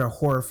 Shamblers are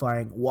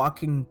horrifying,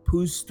 walking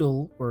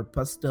pustule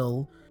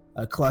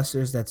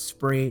clusters that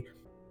spray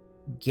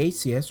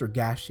gaseous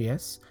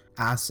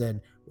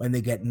acid when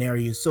they get near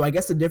you. So I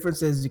guess the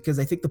difference is because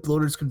I think the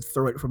bloaters can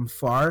throw it from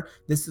far.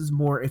 This is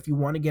more if you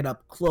want to get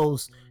up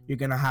close, you're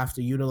gonna have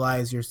to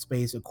utilize your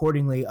space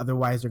accordingly.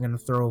 Otherwise, they're gonna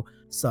throw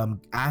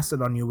some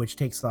acid on you, which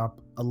takes up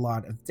a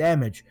lot of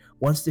damage.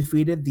 Once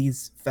defeated,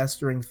 these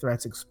festering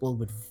threats explode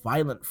with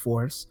violent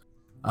force.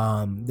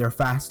 They're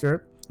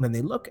faster than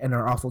they look and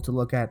are awful to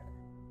look at.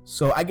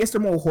 So I guess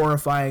they're more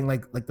horrifying,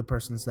 like the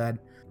person said,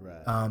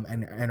 right,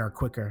 and are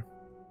quicker.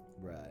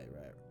 right.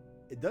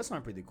 It does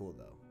sound pretty cool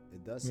though.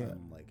 It does Yeah.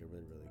 sound like a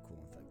really cool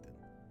infected.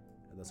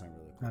 It does sound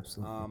really cool.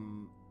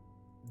 Absolutely.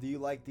 Do you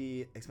like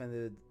the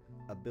expanded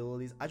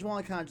abilities? I just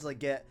want to kind of just like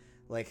get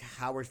like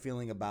how we're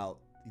feeling about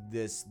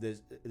this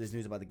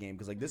news about the game,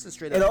 because like this is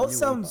straight up. It all new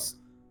sounds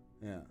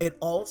info. Yeah. it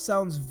all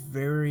sounds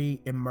very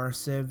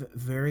immersive,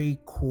 very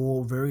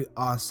cool, very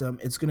awesome.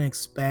 It's gonna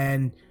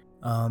expand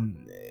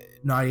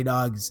Naughty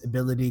Dog's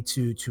ability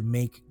to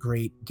make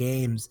great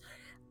games.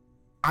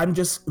 I'm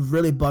just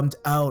really bummed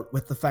out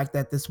with the fact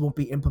that this won't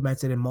be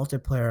implemented in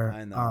multiplayer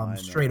I know.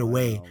 straight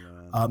away.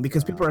 Man.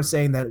 Because people are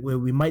saying that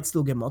we might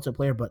still get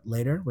multiplayer, but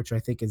later, which I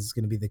think is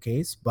going to be the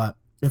case. But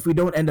if we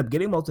don't end up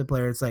getting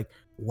multiplayer, it's like,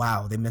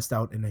 wow, they missed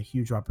out in a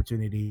huge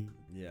opportunity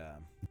Yeah.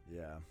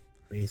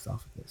 based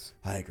off of this.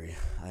 I agree.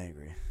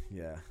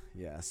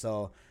 Yeah.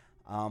 So,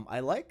 I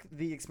like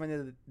the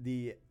expanded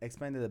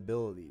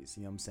abilities.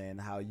 You know what I'm saying?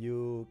 How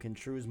you can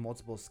choose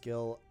multiple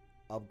skill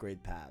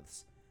upgrade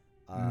paths.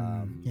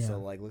 Yeah. So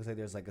like looks like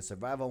there's like a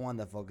survival one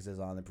that focuses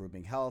on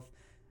improving health,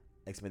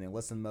 expanding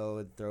listen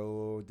mode,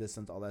 throw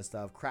distance, all that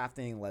stuff.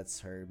 Crafting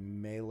lets her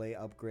melee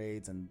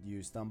upgrades and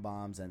use stun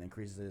bombs and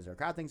increases her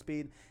crafting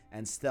speed.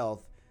 And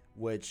stealth,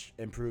 which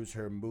improves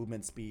her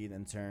movement speed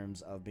in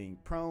terms of being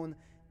prone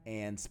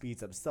and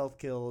speeds up stealth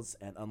kills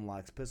and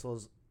unlocks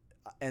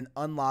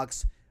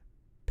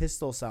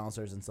pistol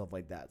silencers and stuff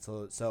like that.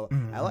 So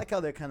I like how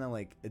they're kind of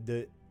like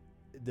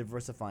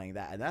diversifying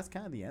that, and that's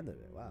kind of the end of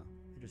it. Wow,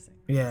 interesting.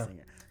 Yeah.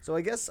 So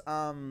I guess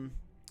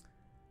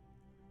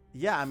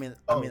yeah, I mean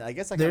I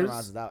guess I kind there's- of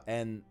rounds it out.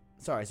 And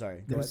sorry. Go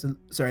There's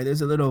ahead.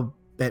 there's a little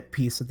bit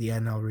piece at the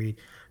end I'll read.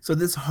 So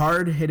this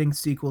hard-hitting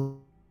sequel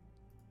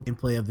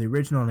gameplay of the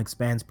original and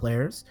expands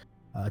players'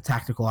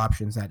 tactical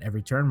options at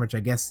every turn, which I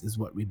guess is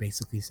what we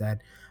basically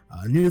said.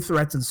 New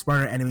threats and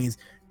smarter enemies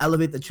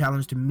elevate the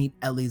challenge to meet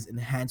Ellie's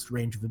enhanced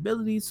range of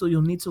abilities, so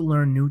you'll need to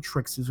learn new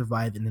tricks to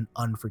survive in an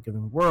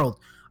unforgiving world.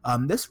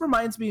 This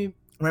reminds me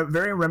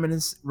very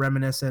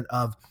reminiscent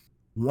of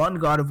 1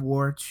 God of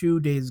War, 2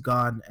 Days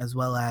Gone, as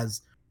well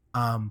as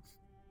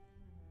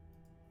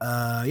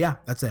yeah,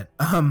 that's it.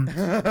 I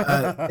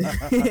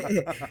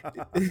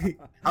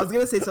was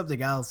gonna say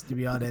something else, to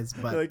be honest,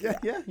 but Like,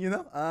 yeah,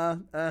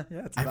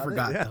 that's I about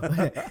forgot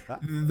it, yeah. though.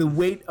 The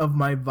weight of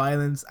my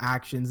violence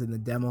actions in the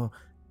demo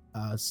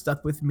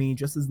stuck with me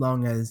just as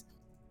long as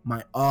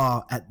my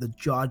awe at the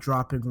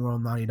jaw-dropping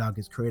world Naughty Dog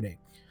is creating.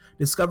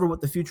 Discover what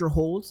the future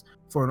holds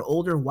for an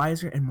older,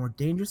 wiser, and more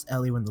dangerous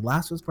Ellie when The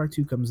Last of Us Part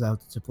 2 comes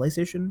out to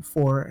PlayStation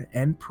 4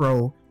 and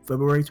Pro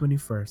February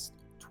 21st,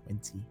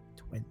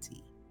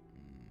 2020.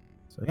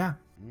 So yeah.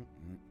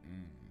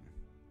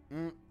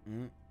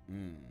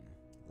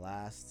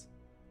 Last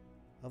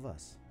of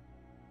Us.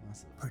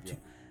 Part 2.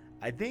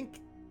 I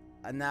think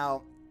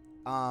now,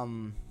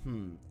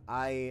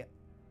 I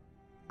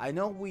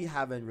know we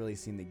haven't really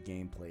seen the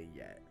gameplay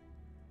yet,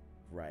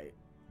 right?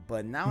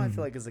 But now I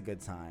feel like it's a good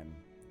time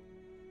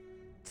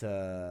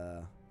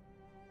to,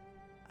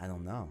 I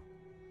don't know.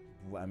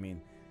 I mean,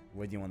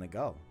 where do you want to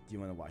go? Do you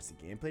want to watch the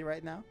gameplay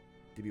right now?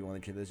 Do we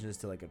want to transition this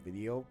to like a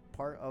video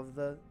part of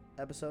the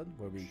episode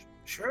where we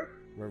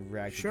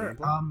react to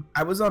gameplay?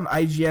 I was on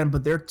IGN,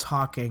 but they're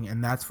talking,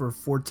 and that's for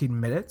 14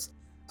 minutes.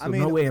 So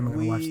no way I'm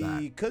gonna watch that.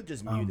 We could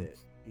just mute it,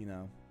 you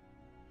know.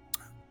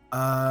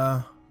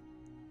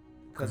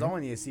 Because all I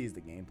need to see is the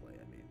gameplay.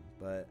 I mean,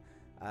 but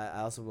I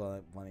also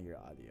want to hear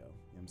audio. You know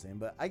what I'm saying?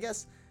 But I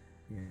guess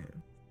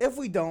if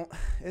we don't,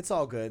 it's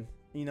all good.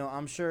 You know,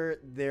 I'm sure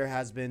there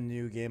has been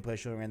new gameplay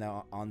showing right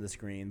now on the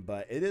screen,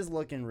 but it is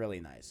looking really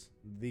nice.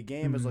 The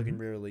game is looking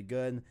really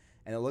good,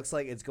 and it looks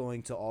like it's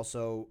going to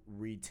also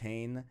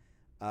retain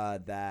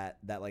that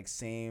like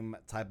same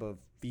type of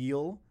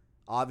feel.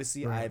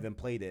 Obviously, I haven't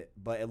played it,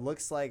 but it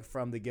looks like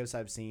from the gifs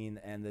I've seen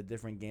and the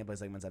different gameplay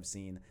segments I've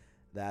seen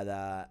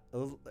that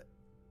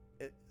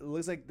it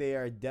looks like they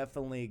are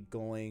definitely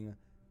going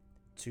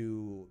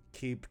to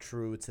keep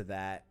true to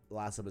that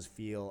Last of Us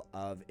feel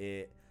of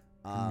it.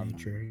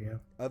 Nature,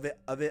 of it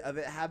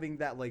having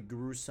that like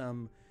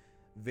gruesome,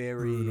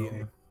 very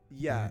brutal,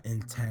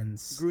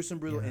 intense, gruesome,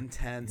 brutal,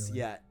 intense. Feeling.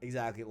 Yeah,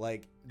 exactly.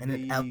 Like, and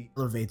it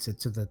elevates it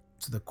to the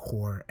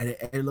core, and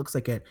it looks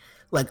like it.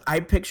 Like, I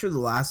picture The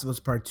Last of Us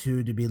Part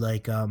 2 to be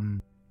like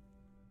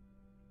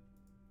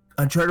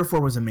Uncharted 4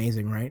 was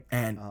amazing, right?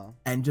 And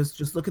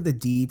just look at the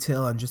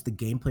detail and just the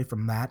gameplay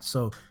from that.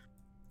 So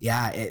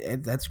yeah,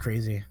 that's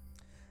crazy.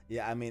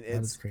 Yeah, I mean,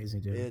 it's crazy,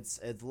 dude. It's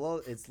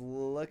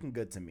looking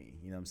good to me.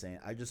 You know what I'm saying?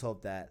 I just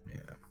hope that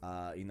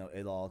you know,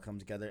 it all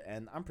comes together,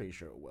 and I'm pretty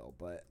sure it will.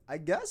 But I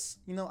guess,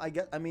 you know,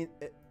 I mean,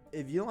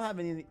 if you don't have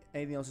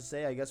anything else to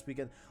say, I guess we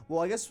can.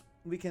 Well, I guess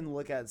we can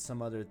look at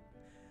some other.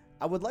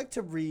 I would like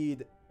to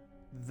read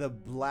the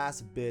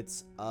last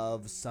bits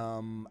of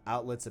some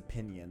outlets'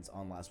 opinions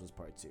on Last of Us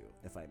Part 2,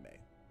 if I may.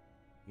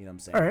 You know what I'm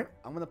saying? All right.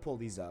 I'm gonna pull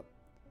these up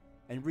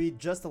and read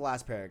just the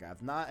last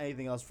paragraph, not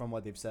anything else from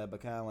what they've said,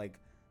 but kind of like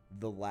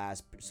the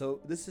last.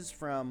 So this is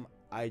from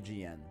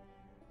IGN.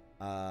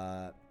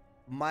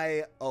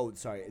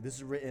 This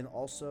is written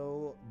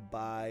also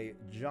by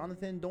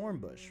Jonathan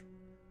Dornbush,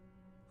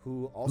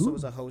 who also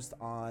is a host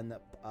on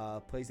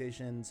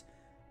PlayStation's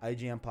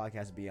IGN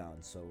podcast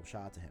Beyond. So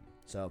shout out to him.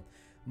 So,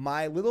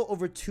 my little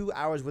over 2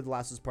 hours with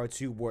Last of Us Part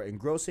 2 were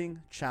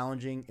engrossing,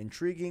 challenging,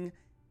 intriguing.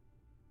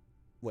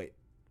 Wait,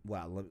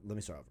 wow, let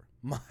me start over.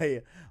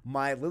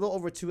 My little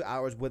over 2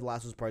 hours with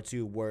Last of Us Part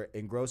 2 were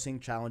engrossing,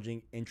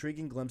 challenging,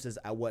 intriguing glimpses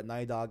at what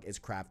Naughty Dog is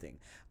crafting.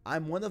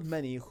 I'm one of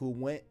many who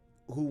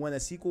when a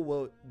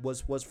sequel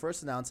was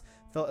first announced,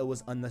 felt it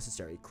was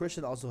unnecessary.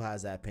 Christian also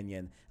has that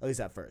opinion, at least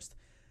at first.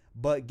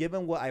 But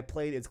given what I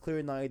played, it's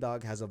clear Naughty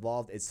Dog has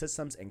evolved its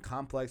systems in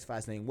complex,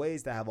 fascinating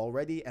ways that have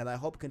already, and I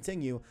hope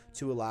continue,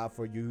 to allow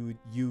for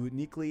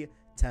uniquely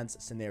tense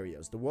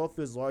scenarios. The world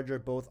feels larger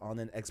both on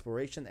an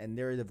exploration and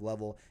narrative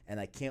level,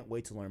 and I can't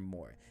wait to learn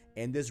more.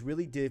 And this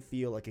really did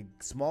feel like a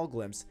small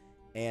glimpse,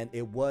 and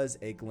it was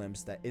a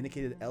glimpse that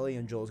indicated Ellie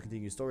and Joel's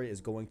continued story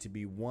is going to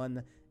be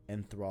one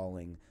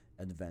enthralling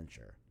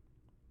adventure.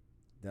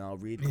 Then I'll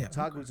read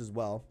Kotaku's as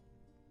well.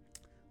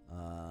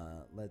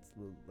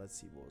 Let's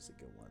see, what was a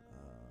good one.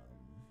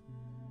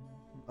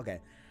 Okay,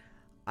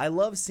 I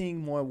love seeing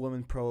more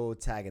women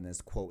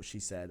protagonists. Quote, she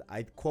said.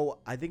 I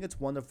think it's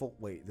wonderful.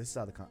 Wait, this is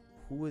out of the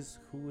who is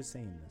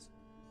saying this?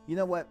 You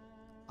know what?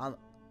 I'm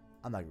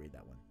not gonna read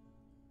that one.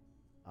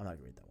 I'm not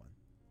gonna read that one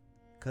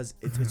because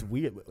it's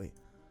weird. Wait.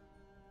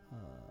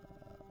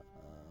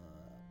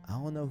 I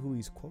don't know who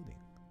he's quoting.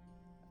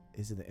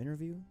 Is it an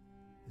interview?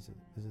 Is it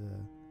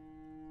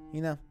a,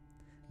 you know?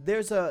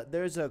 There's a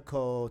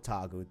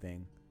Kotaku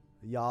thing.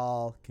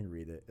 Y'all can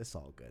read it. It's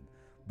all good.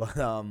 But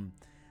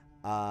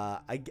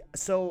I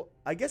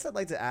guess I'd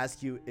like to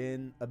ask you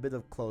in a bit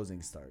of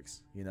closing,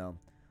 Starks. You know,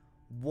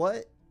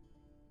 what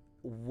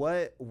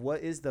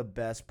is the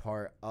best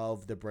part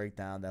of the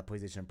breakdown that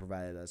PlayStation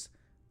provided us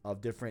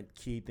of different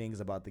key things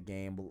about the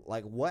game?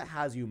 Like, what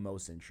has you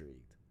most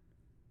intrigued?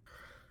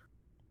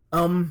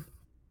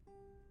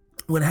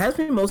 What has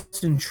me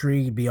most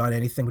intrigued beyond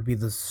anything would be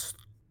the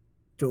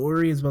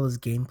story as well as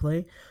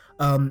gameplay.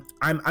 I'm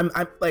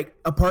like,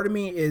 a part of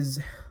me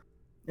is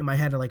in my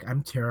head, like,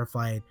 I'm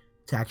terrified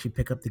to actually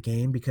pick up the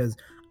game because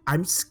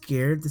I'm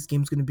scared this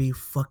game's gonna be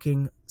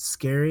fucking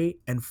scary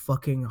and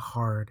fucking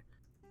hard.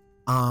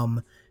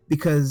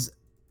 Because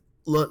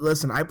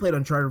listen, I played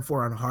Uncharted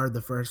 4 on hard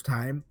the first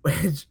time,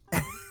 which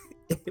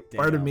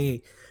part of Damn.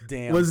 me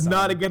Damn, was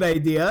not a son. good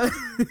idea.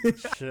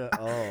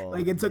 Oh,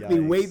 Like it took me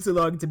way yikes. too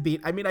long to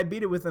beat. I mean, I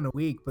beat it within a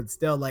week, but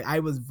still, like I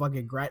was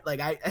fucking great. Like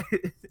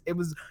it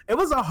was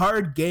a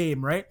hard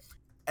game, right?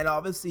 And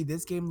obviously,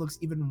 this game looks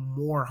even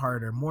more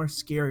harder, more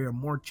scarier,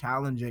 more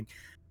challenging.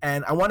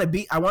 And I want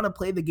to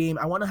play the game.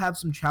 I want to have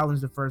some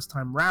challenge the first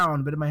time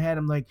round. But in my head,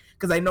 I'm like,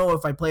 because I know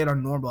if I play it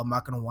on normal, I'm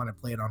not gonna want to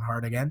play it on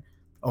hard again,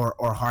 or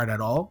hard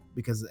at all,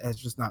 because it's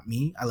just not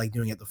me. I like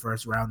doing it the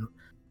first round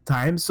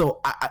time.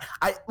 So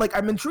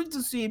I'm intrigued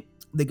to see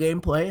the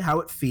gameplay, how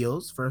it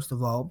feels. First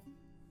of all,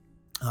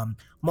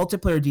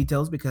 multiplayer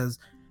details, because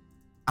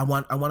I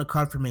want a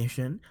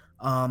confirmation,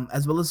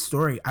 as well as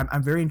story.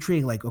 I'm very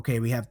intrigued. Like,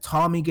 okay, we have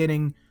Tommy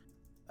getting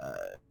uh,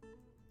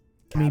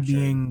 Tommy Captured.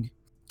 being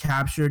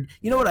captured.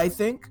 You know Yeah. what I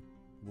think?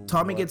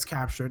 Tommy What? gets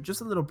captured.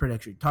 Just a little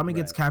prediction. Tommy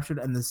gets Right. captured,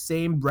 and the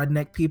same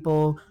redneck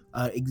people,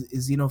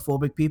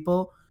 xenophobic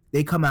people,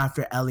 they come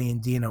after Ellie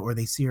and Dina, or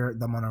they see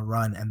them on a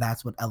run, and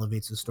that's what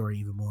elevates the story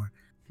even more.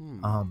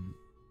 Hmm. Um,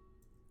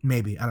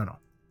 Maybe, I don't know,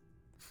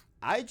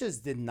 I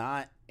just did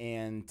not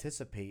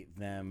anticipate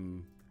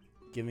them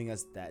giving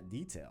us that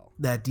detail.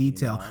 that You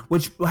detail, know?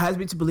 which has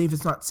me to believe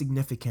it's not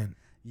significant.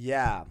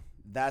 Yeah.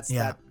 That's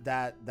Yeah.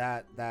 that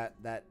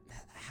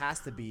has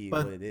to be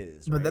But what it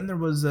is, but right? then there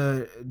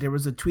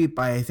was a tweet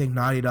by, I think,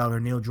 Naughty Dog or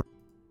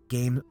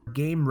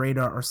Game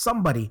Radar or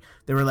somebody.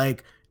 They were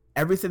like,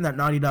 everything that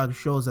Naughty Dog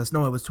shows us.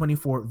 No, it was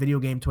 24 video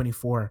game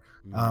 24,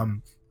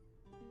 Mhm.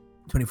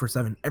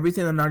 24/7.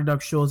 Everything that Naughty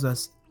Dog shows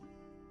us,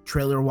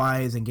 trailer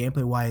wise and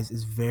gameplay wise,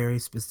 is very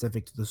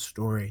specific to the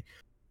story.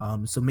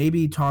 So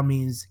maybe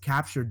Tommy's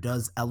capture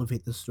does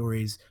elevate the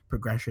story's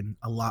progression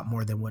a lot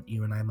more than what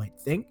you and I might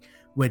think,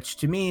 which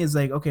to me is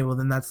like, okay, well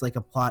then that's like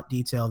a plot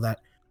detail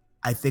that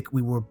I think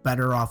we were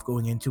better off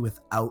going into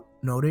without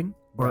noting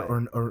Right.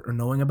 or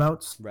knowing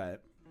about. Right.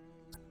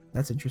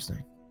 That's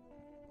interesting.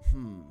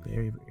 Hmm.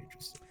 Very, very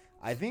interesting.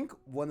 I think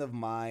one of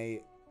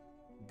my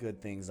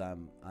good things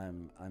I'm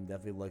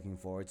definitely looking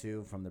forward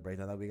to from the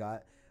breakdown that we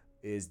got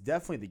is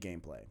definitely the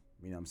gameplay.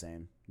 You know what I'm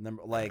saying?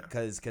 Number like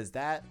cause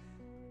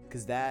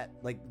that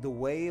like the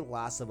way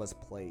Last of Us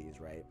plays,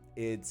 right?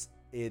 It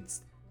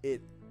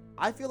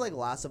I feel like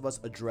Last of Us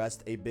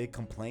addressed a big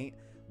complaint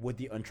with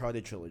the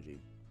Uncharted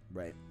trilogy,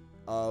 right?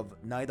 Of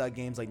Naughty Dog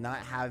games like not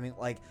having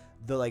like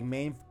the like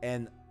main,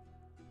 and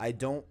I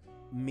don't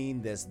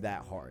mean this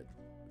that hard.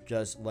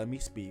 Just let me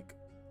speak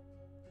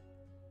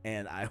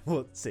and I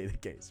will say the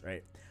case,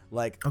 right?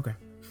 Like, Okay.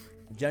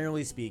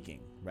 generally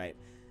speaking, right?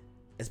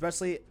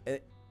 Especially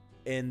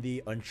in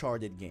the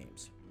Uncharted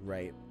games,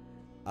 right?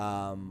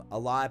 A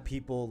lot of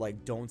people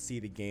like don't see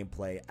the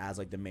gameplay as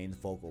like the main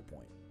focal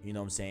point. You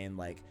know what I'm saying?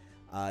 Like,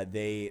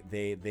 they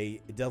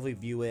definitely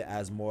view it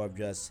as more of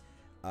just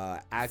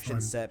action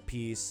Fun. set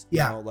piece.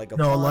 Yeah. You know, like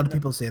No, a lot of fun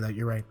people say that.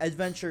 You're right.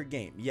 adventure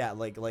game. Yeah,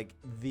 like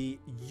the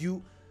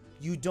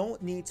you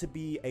don't need to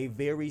be a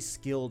very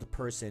skilled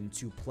person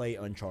to play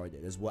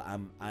Uncharted is what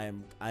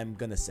I'm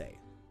gonna say.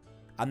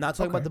 I'm not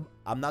talking Okay.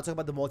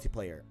 about the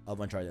multiplayer of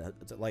Uncharted.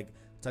 It's like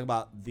talking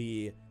about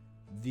the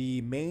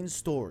main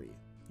story.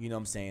 You know what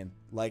I'm saying?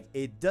 Like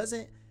it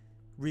doesn't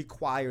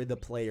require the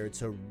player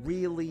to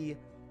really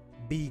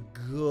be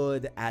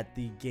good at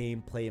the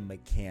gameplay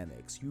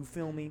mechanics. You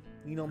feel me?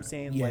 You know what I'm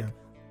saying? Yeah. Like,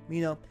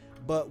 you know,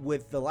 but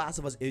with The Last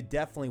of Us, it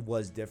definitely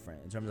was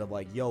different in terms of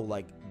like, yo,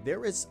 like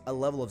there is a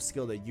level of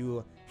skill that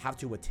you have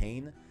to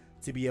attain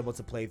to be able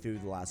to play through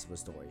The Last of Us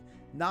story.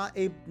 Not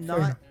a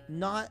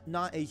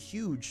not a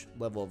huge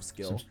level of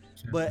skill,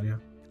 but Yeah.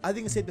 I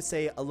think it's safe to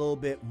say a little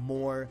bit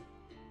more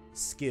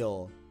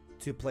skill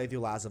to play through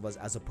Last of Us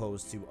as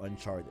opposed to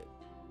Uncharted.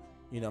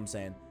 You know what I'm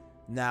saying?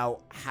 Now,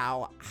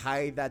 how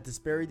high that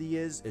disparity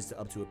is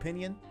up to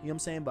opinion. You know what I'm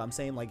saying? But I'm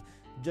saying, like,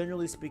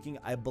 generally speaking,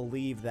 I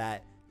believe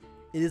that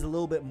it is a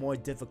little bit more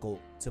difficult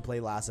to play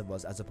Last of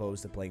Us as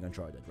opposed to playing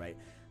Uncharted, right?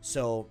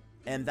 So,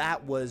 and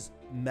that was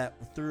met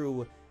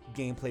through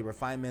gameplay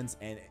refinements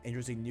and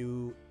introducing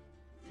new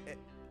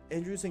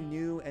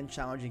and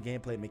challenging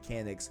gameplay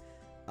mechanics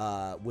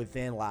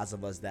within Last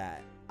of Us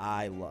that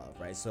I love,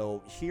 right?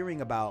 So,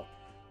 hearing about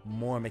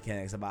more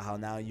mechanics about how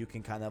now you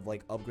can kind of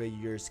like upgrade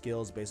your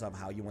skills based off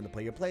how you want to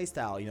play your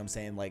playstyle. You know what I'm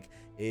saying? Like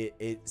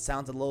it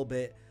sounds a little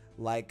bit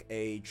like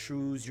a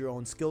choose your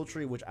own skill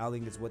tree, which I don't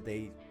think is what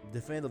they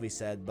definitively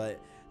said, but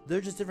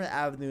they're just different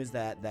avenues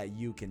that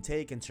you can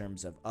take in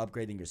terms of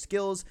upgrading your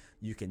skills.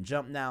 You can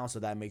jump now, so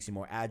that makes you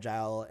more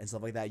agile and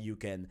stuff like that. You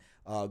can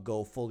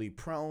go fully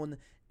prone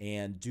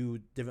and do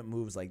different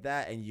moves like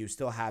that, and you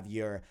still have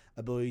your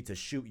ability to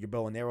shoot your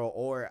bow and arrow,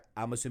 or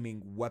I'm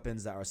assuming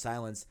weapons that are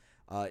silenced.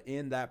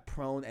 In that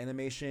prone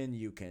animation,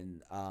 you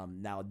can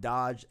now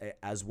dodge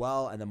as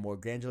well, and a more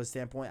granular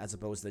standpoint, as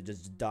opposed to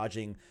just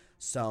dodging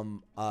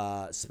some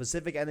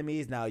specific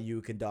enemies. Now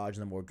you can dodge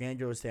in a more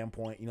granular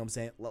standpoint. You know what I'm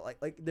saying?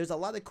 Like there's a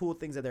lot of cool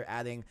things that they're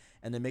adding,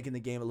 and they're making the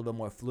game a little bit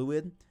more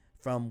fluid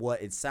from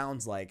what it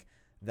sounds like.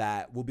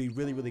 That will be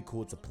really, really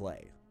cool to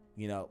play.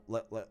 You know,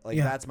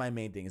 Yeah. that's my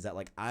main thing, is that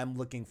like I'm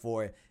looking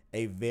for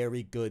a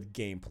very good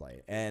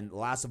gameplay, and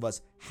Last of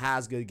Us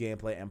has good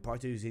gameplay, and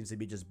Part 2 seems to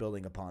be just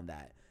building upon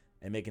that.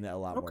 and making it a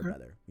lot more Okay.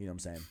 better. You know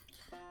what I'm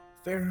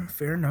saying?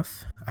 Fair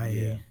enough.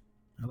 Yeah.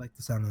 I like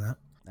the sound of that.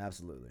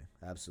 Absolutely.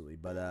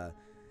 But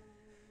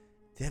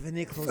do you have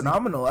any closing?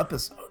 Phenomenal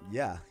episode.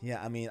 Yeah.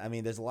 I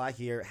mean, there's a lot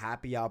here.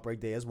 Happy Outbreak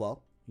Day as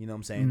well. You know what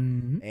I'm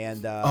saying? Mhm.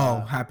 And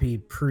Happy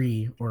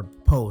pre or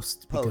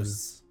post because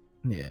posts.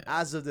 yeah.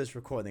 As of this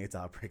recording, it's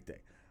Outbreak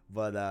Day.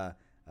 But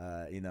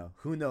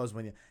who knows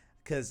when you?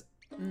 Cause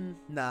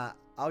nah,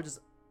 I'll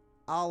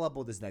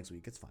upload this next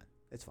week. It's fine.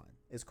 It's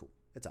cool.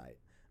 It's alright.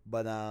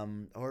 But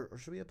or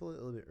should we upload it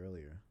a little bit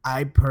earlier?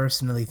 I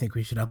personally think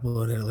we should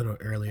upload it a little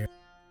earlier,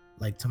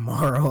 like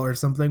tomorrow or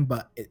something.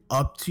 But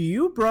up to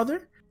you,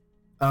 brother.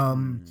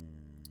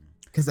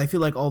 Because I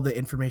feel like all the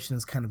information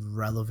is kind of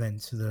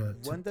relevant to the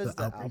When does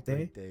the Outbreak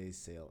Day. Day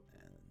sale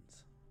end?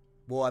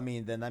 Well, I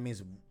mean, then that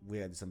means we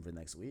gotta do something for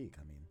next week.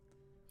 I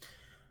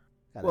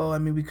mean, Well, I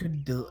mean, we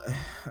could do.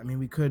 I mean,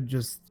 we could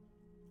just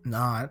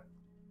not.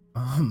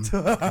 And we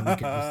could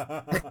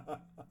just.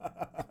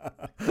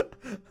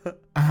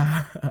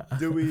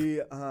 do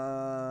we?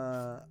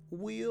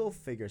 We'll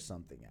figure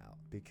something out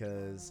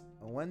because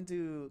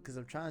because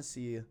I'm trying to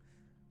see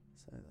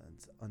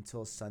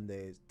until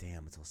Sunday.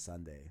 Damn, until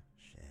Sunday.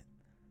 Shit.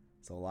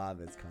 So a lot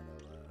of it's kind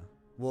of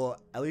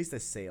well, at least the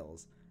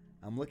sales.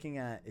 I'm looking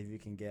at if you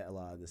can get a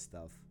lot of this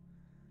stuff.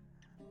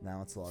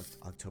 Now until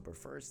October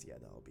 1st. Yeah,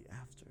 that'll be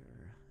after.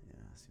 Yeah,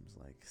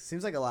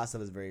 seems like a lot of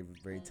stuff is very,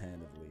 very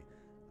tentatively,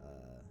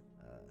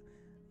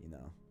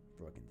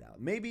 broken down.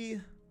 Maybe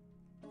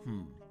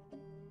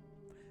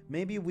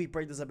we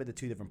break this up into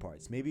two different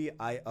parts. Maybe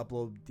I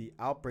upload the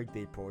Outbreak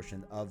Day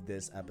portion of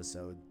this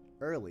episode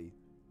early,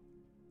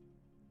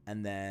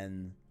 and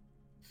then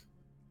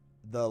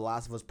the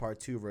Last of Us Part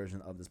 2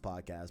 version of this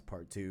podcast,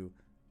 Part 2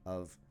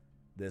 of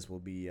this, will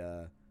be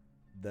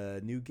the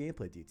new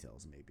gameplay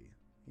details, maybe.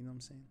 You know what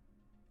I'm saying?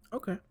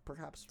 Okay.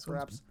 Perhaps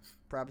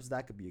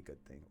that could be a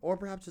good thing. Or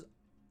perhaps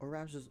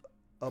just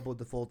upload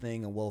the full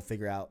thing and we'll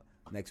figure out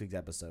next week's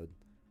episode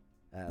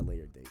at a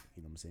later date.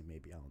 You know what I'm saying?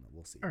 Maybe. I don't know.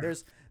 We'll see.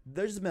 Right.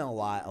 There's been a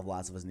lot of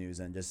Last of Us news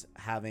and just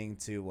having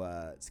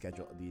to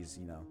schedule these,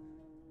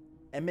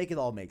 and make it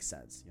all make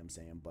sense. You know what I'm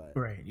saying? But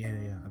Right.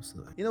 Yeah.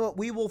 Absolutely. you know what?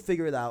 We will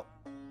figure it out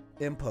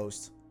in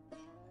post.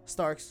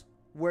 Starks,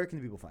 where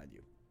can people find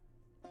you?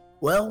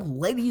 Well,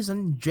 ladies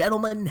and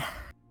gentlemen,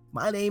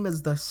 my name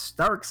is the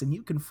Starks, and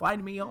you can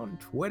find me on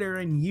Twitter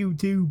and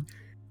YouTube.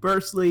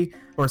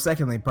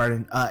 Secondly,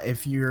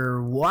 if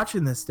you're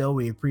watching this still,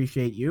 we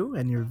appreciate you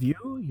and your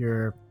view,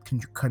 your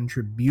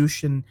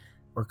contribution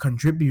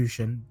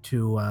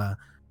to I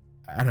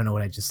don't know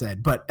what I just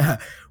said, but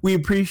we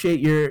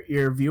appreciate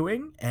your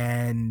viewing.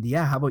 And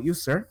yeah, how about you,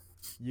 sir?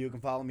 You can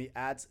follow me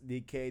at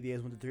the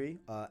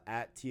KDS123,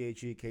 at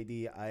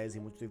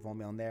THEKDIS123. Follow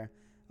me on there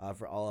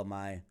for all of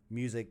my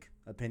music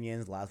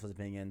opinions, Last of Us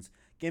opinions,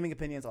 gaming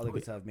opinions, all the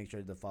good stuff. Make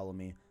sure to follow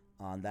me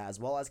on that, as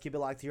well as keep it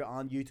locked here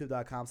on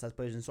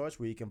youtube.com/PlayStationSource,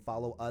 where you can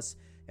follow us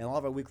and all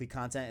of our weekly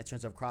content in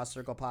terms of Cross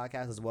Circle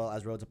Podcast, as well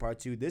as Road to Part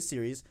 2, this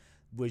series,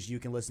 which you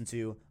can listen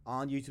to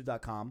on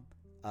youtube.com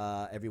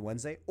every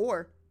Wednesday,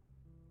 or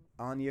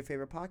on your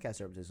favorite podcast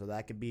services. So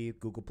that could be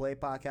Google Play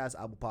Podcast,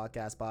 Apple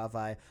Podcast,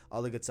 Spotify,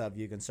 all the good stuff.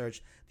 You can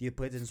search the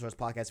PlayStation Source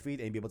podcast feed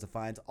and be able to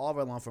find all of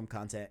our long-form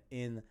content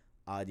in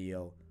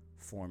audio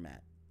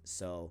format.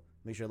 So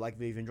make sure to like the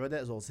video if you enjoyed that,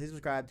 as well as hit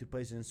subscribe to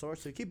PlayStation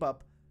Source to keep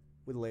up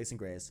with the latest and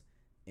greatest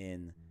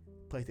in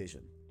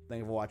PlayStation. Thank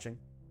you for watching,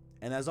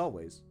 and as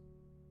always,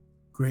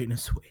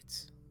 Greatness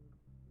waits.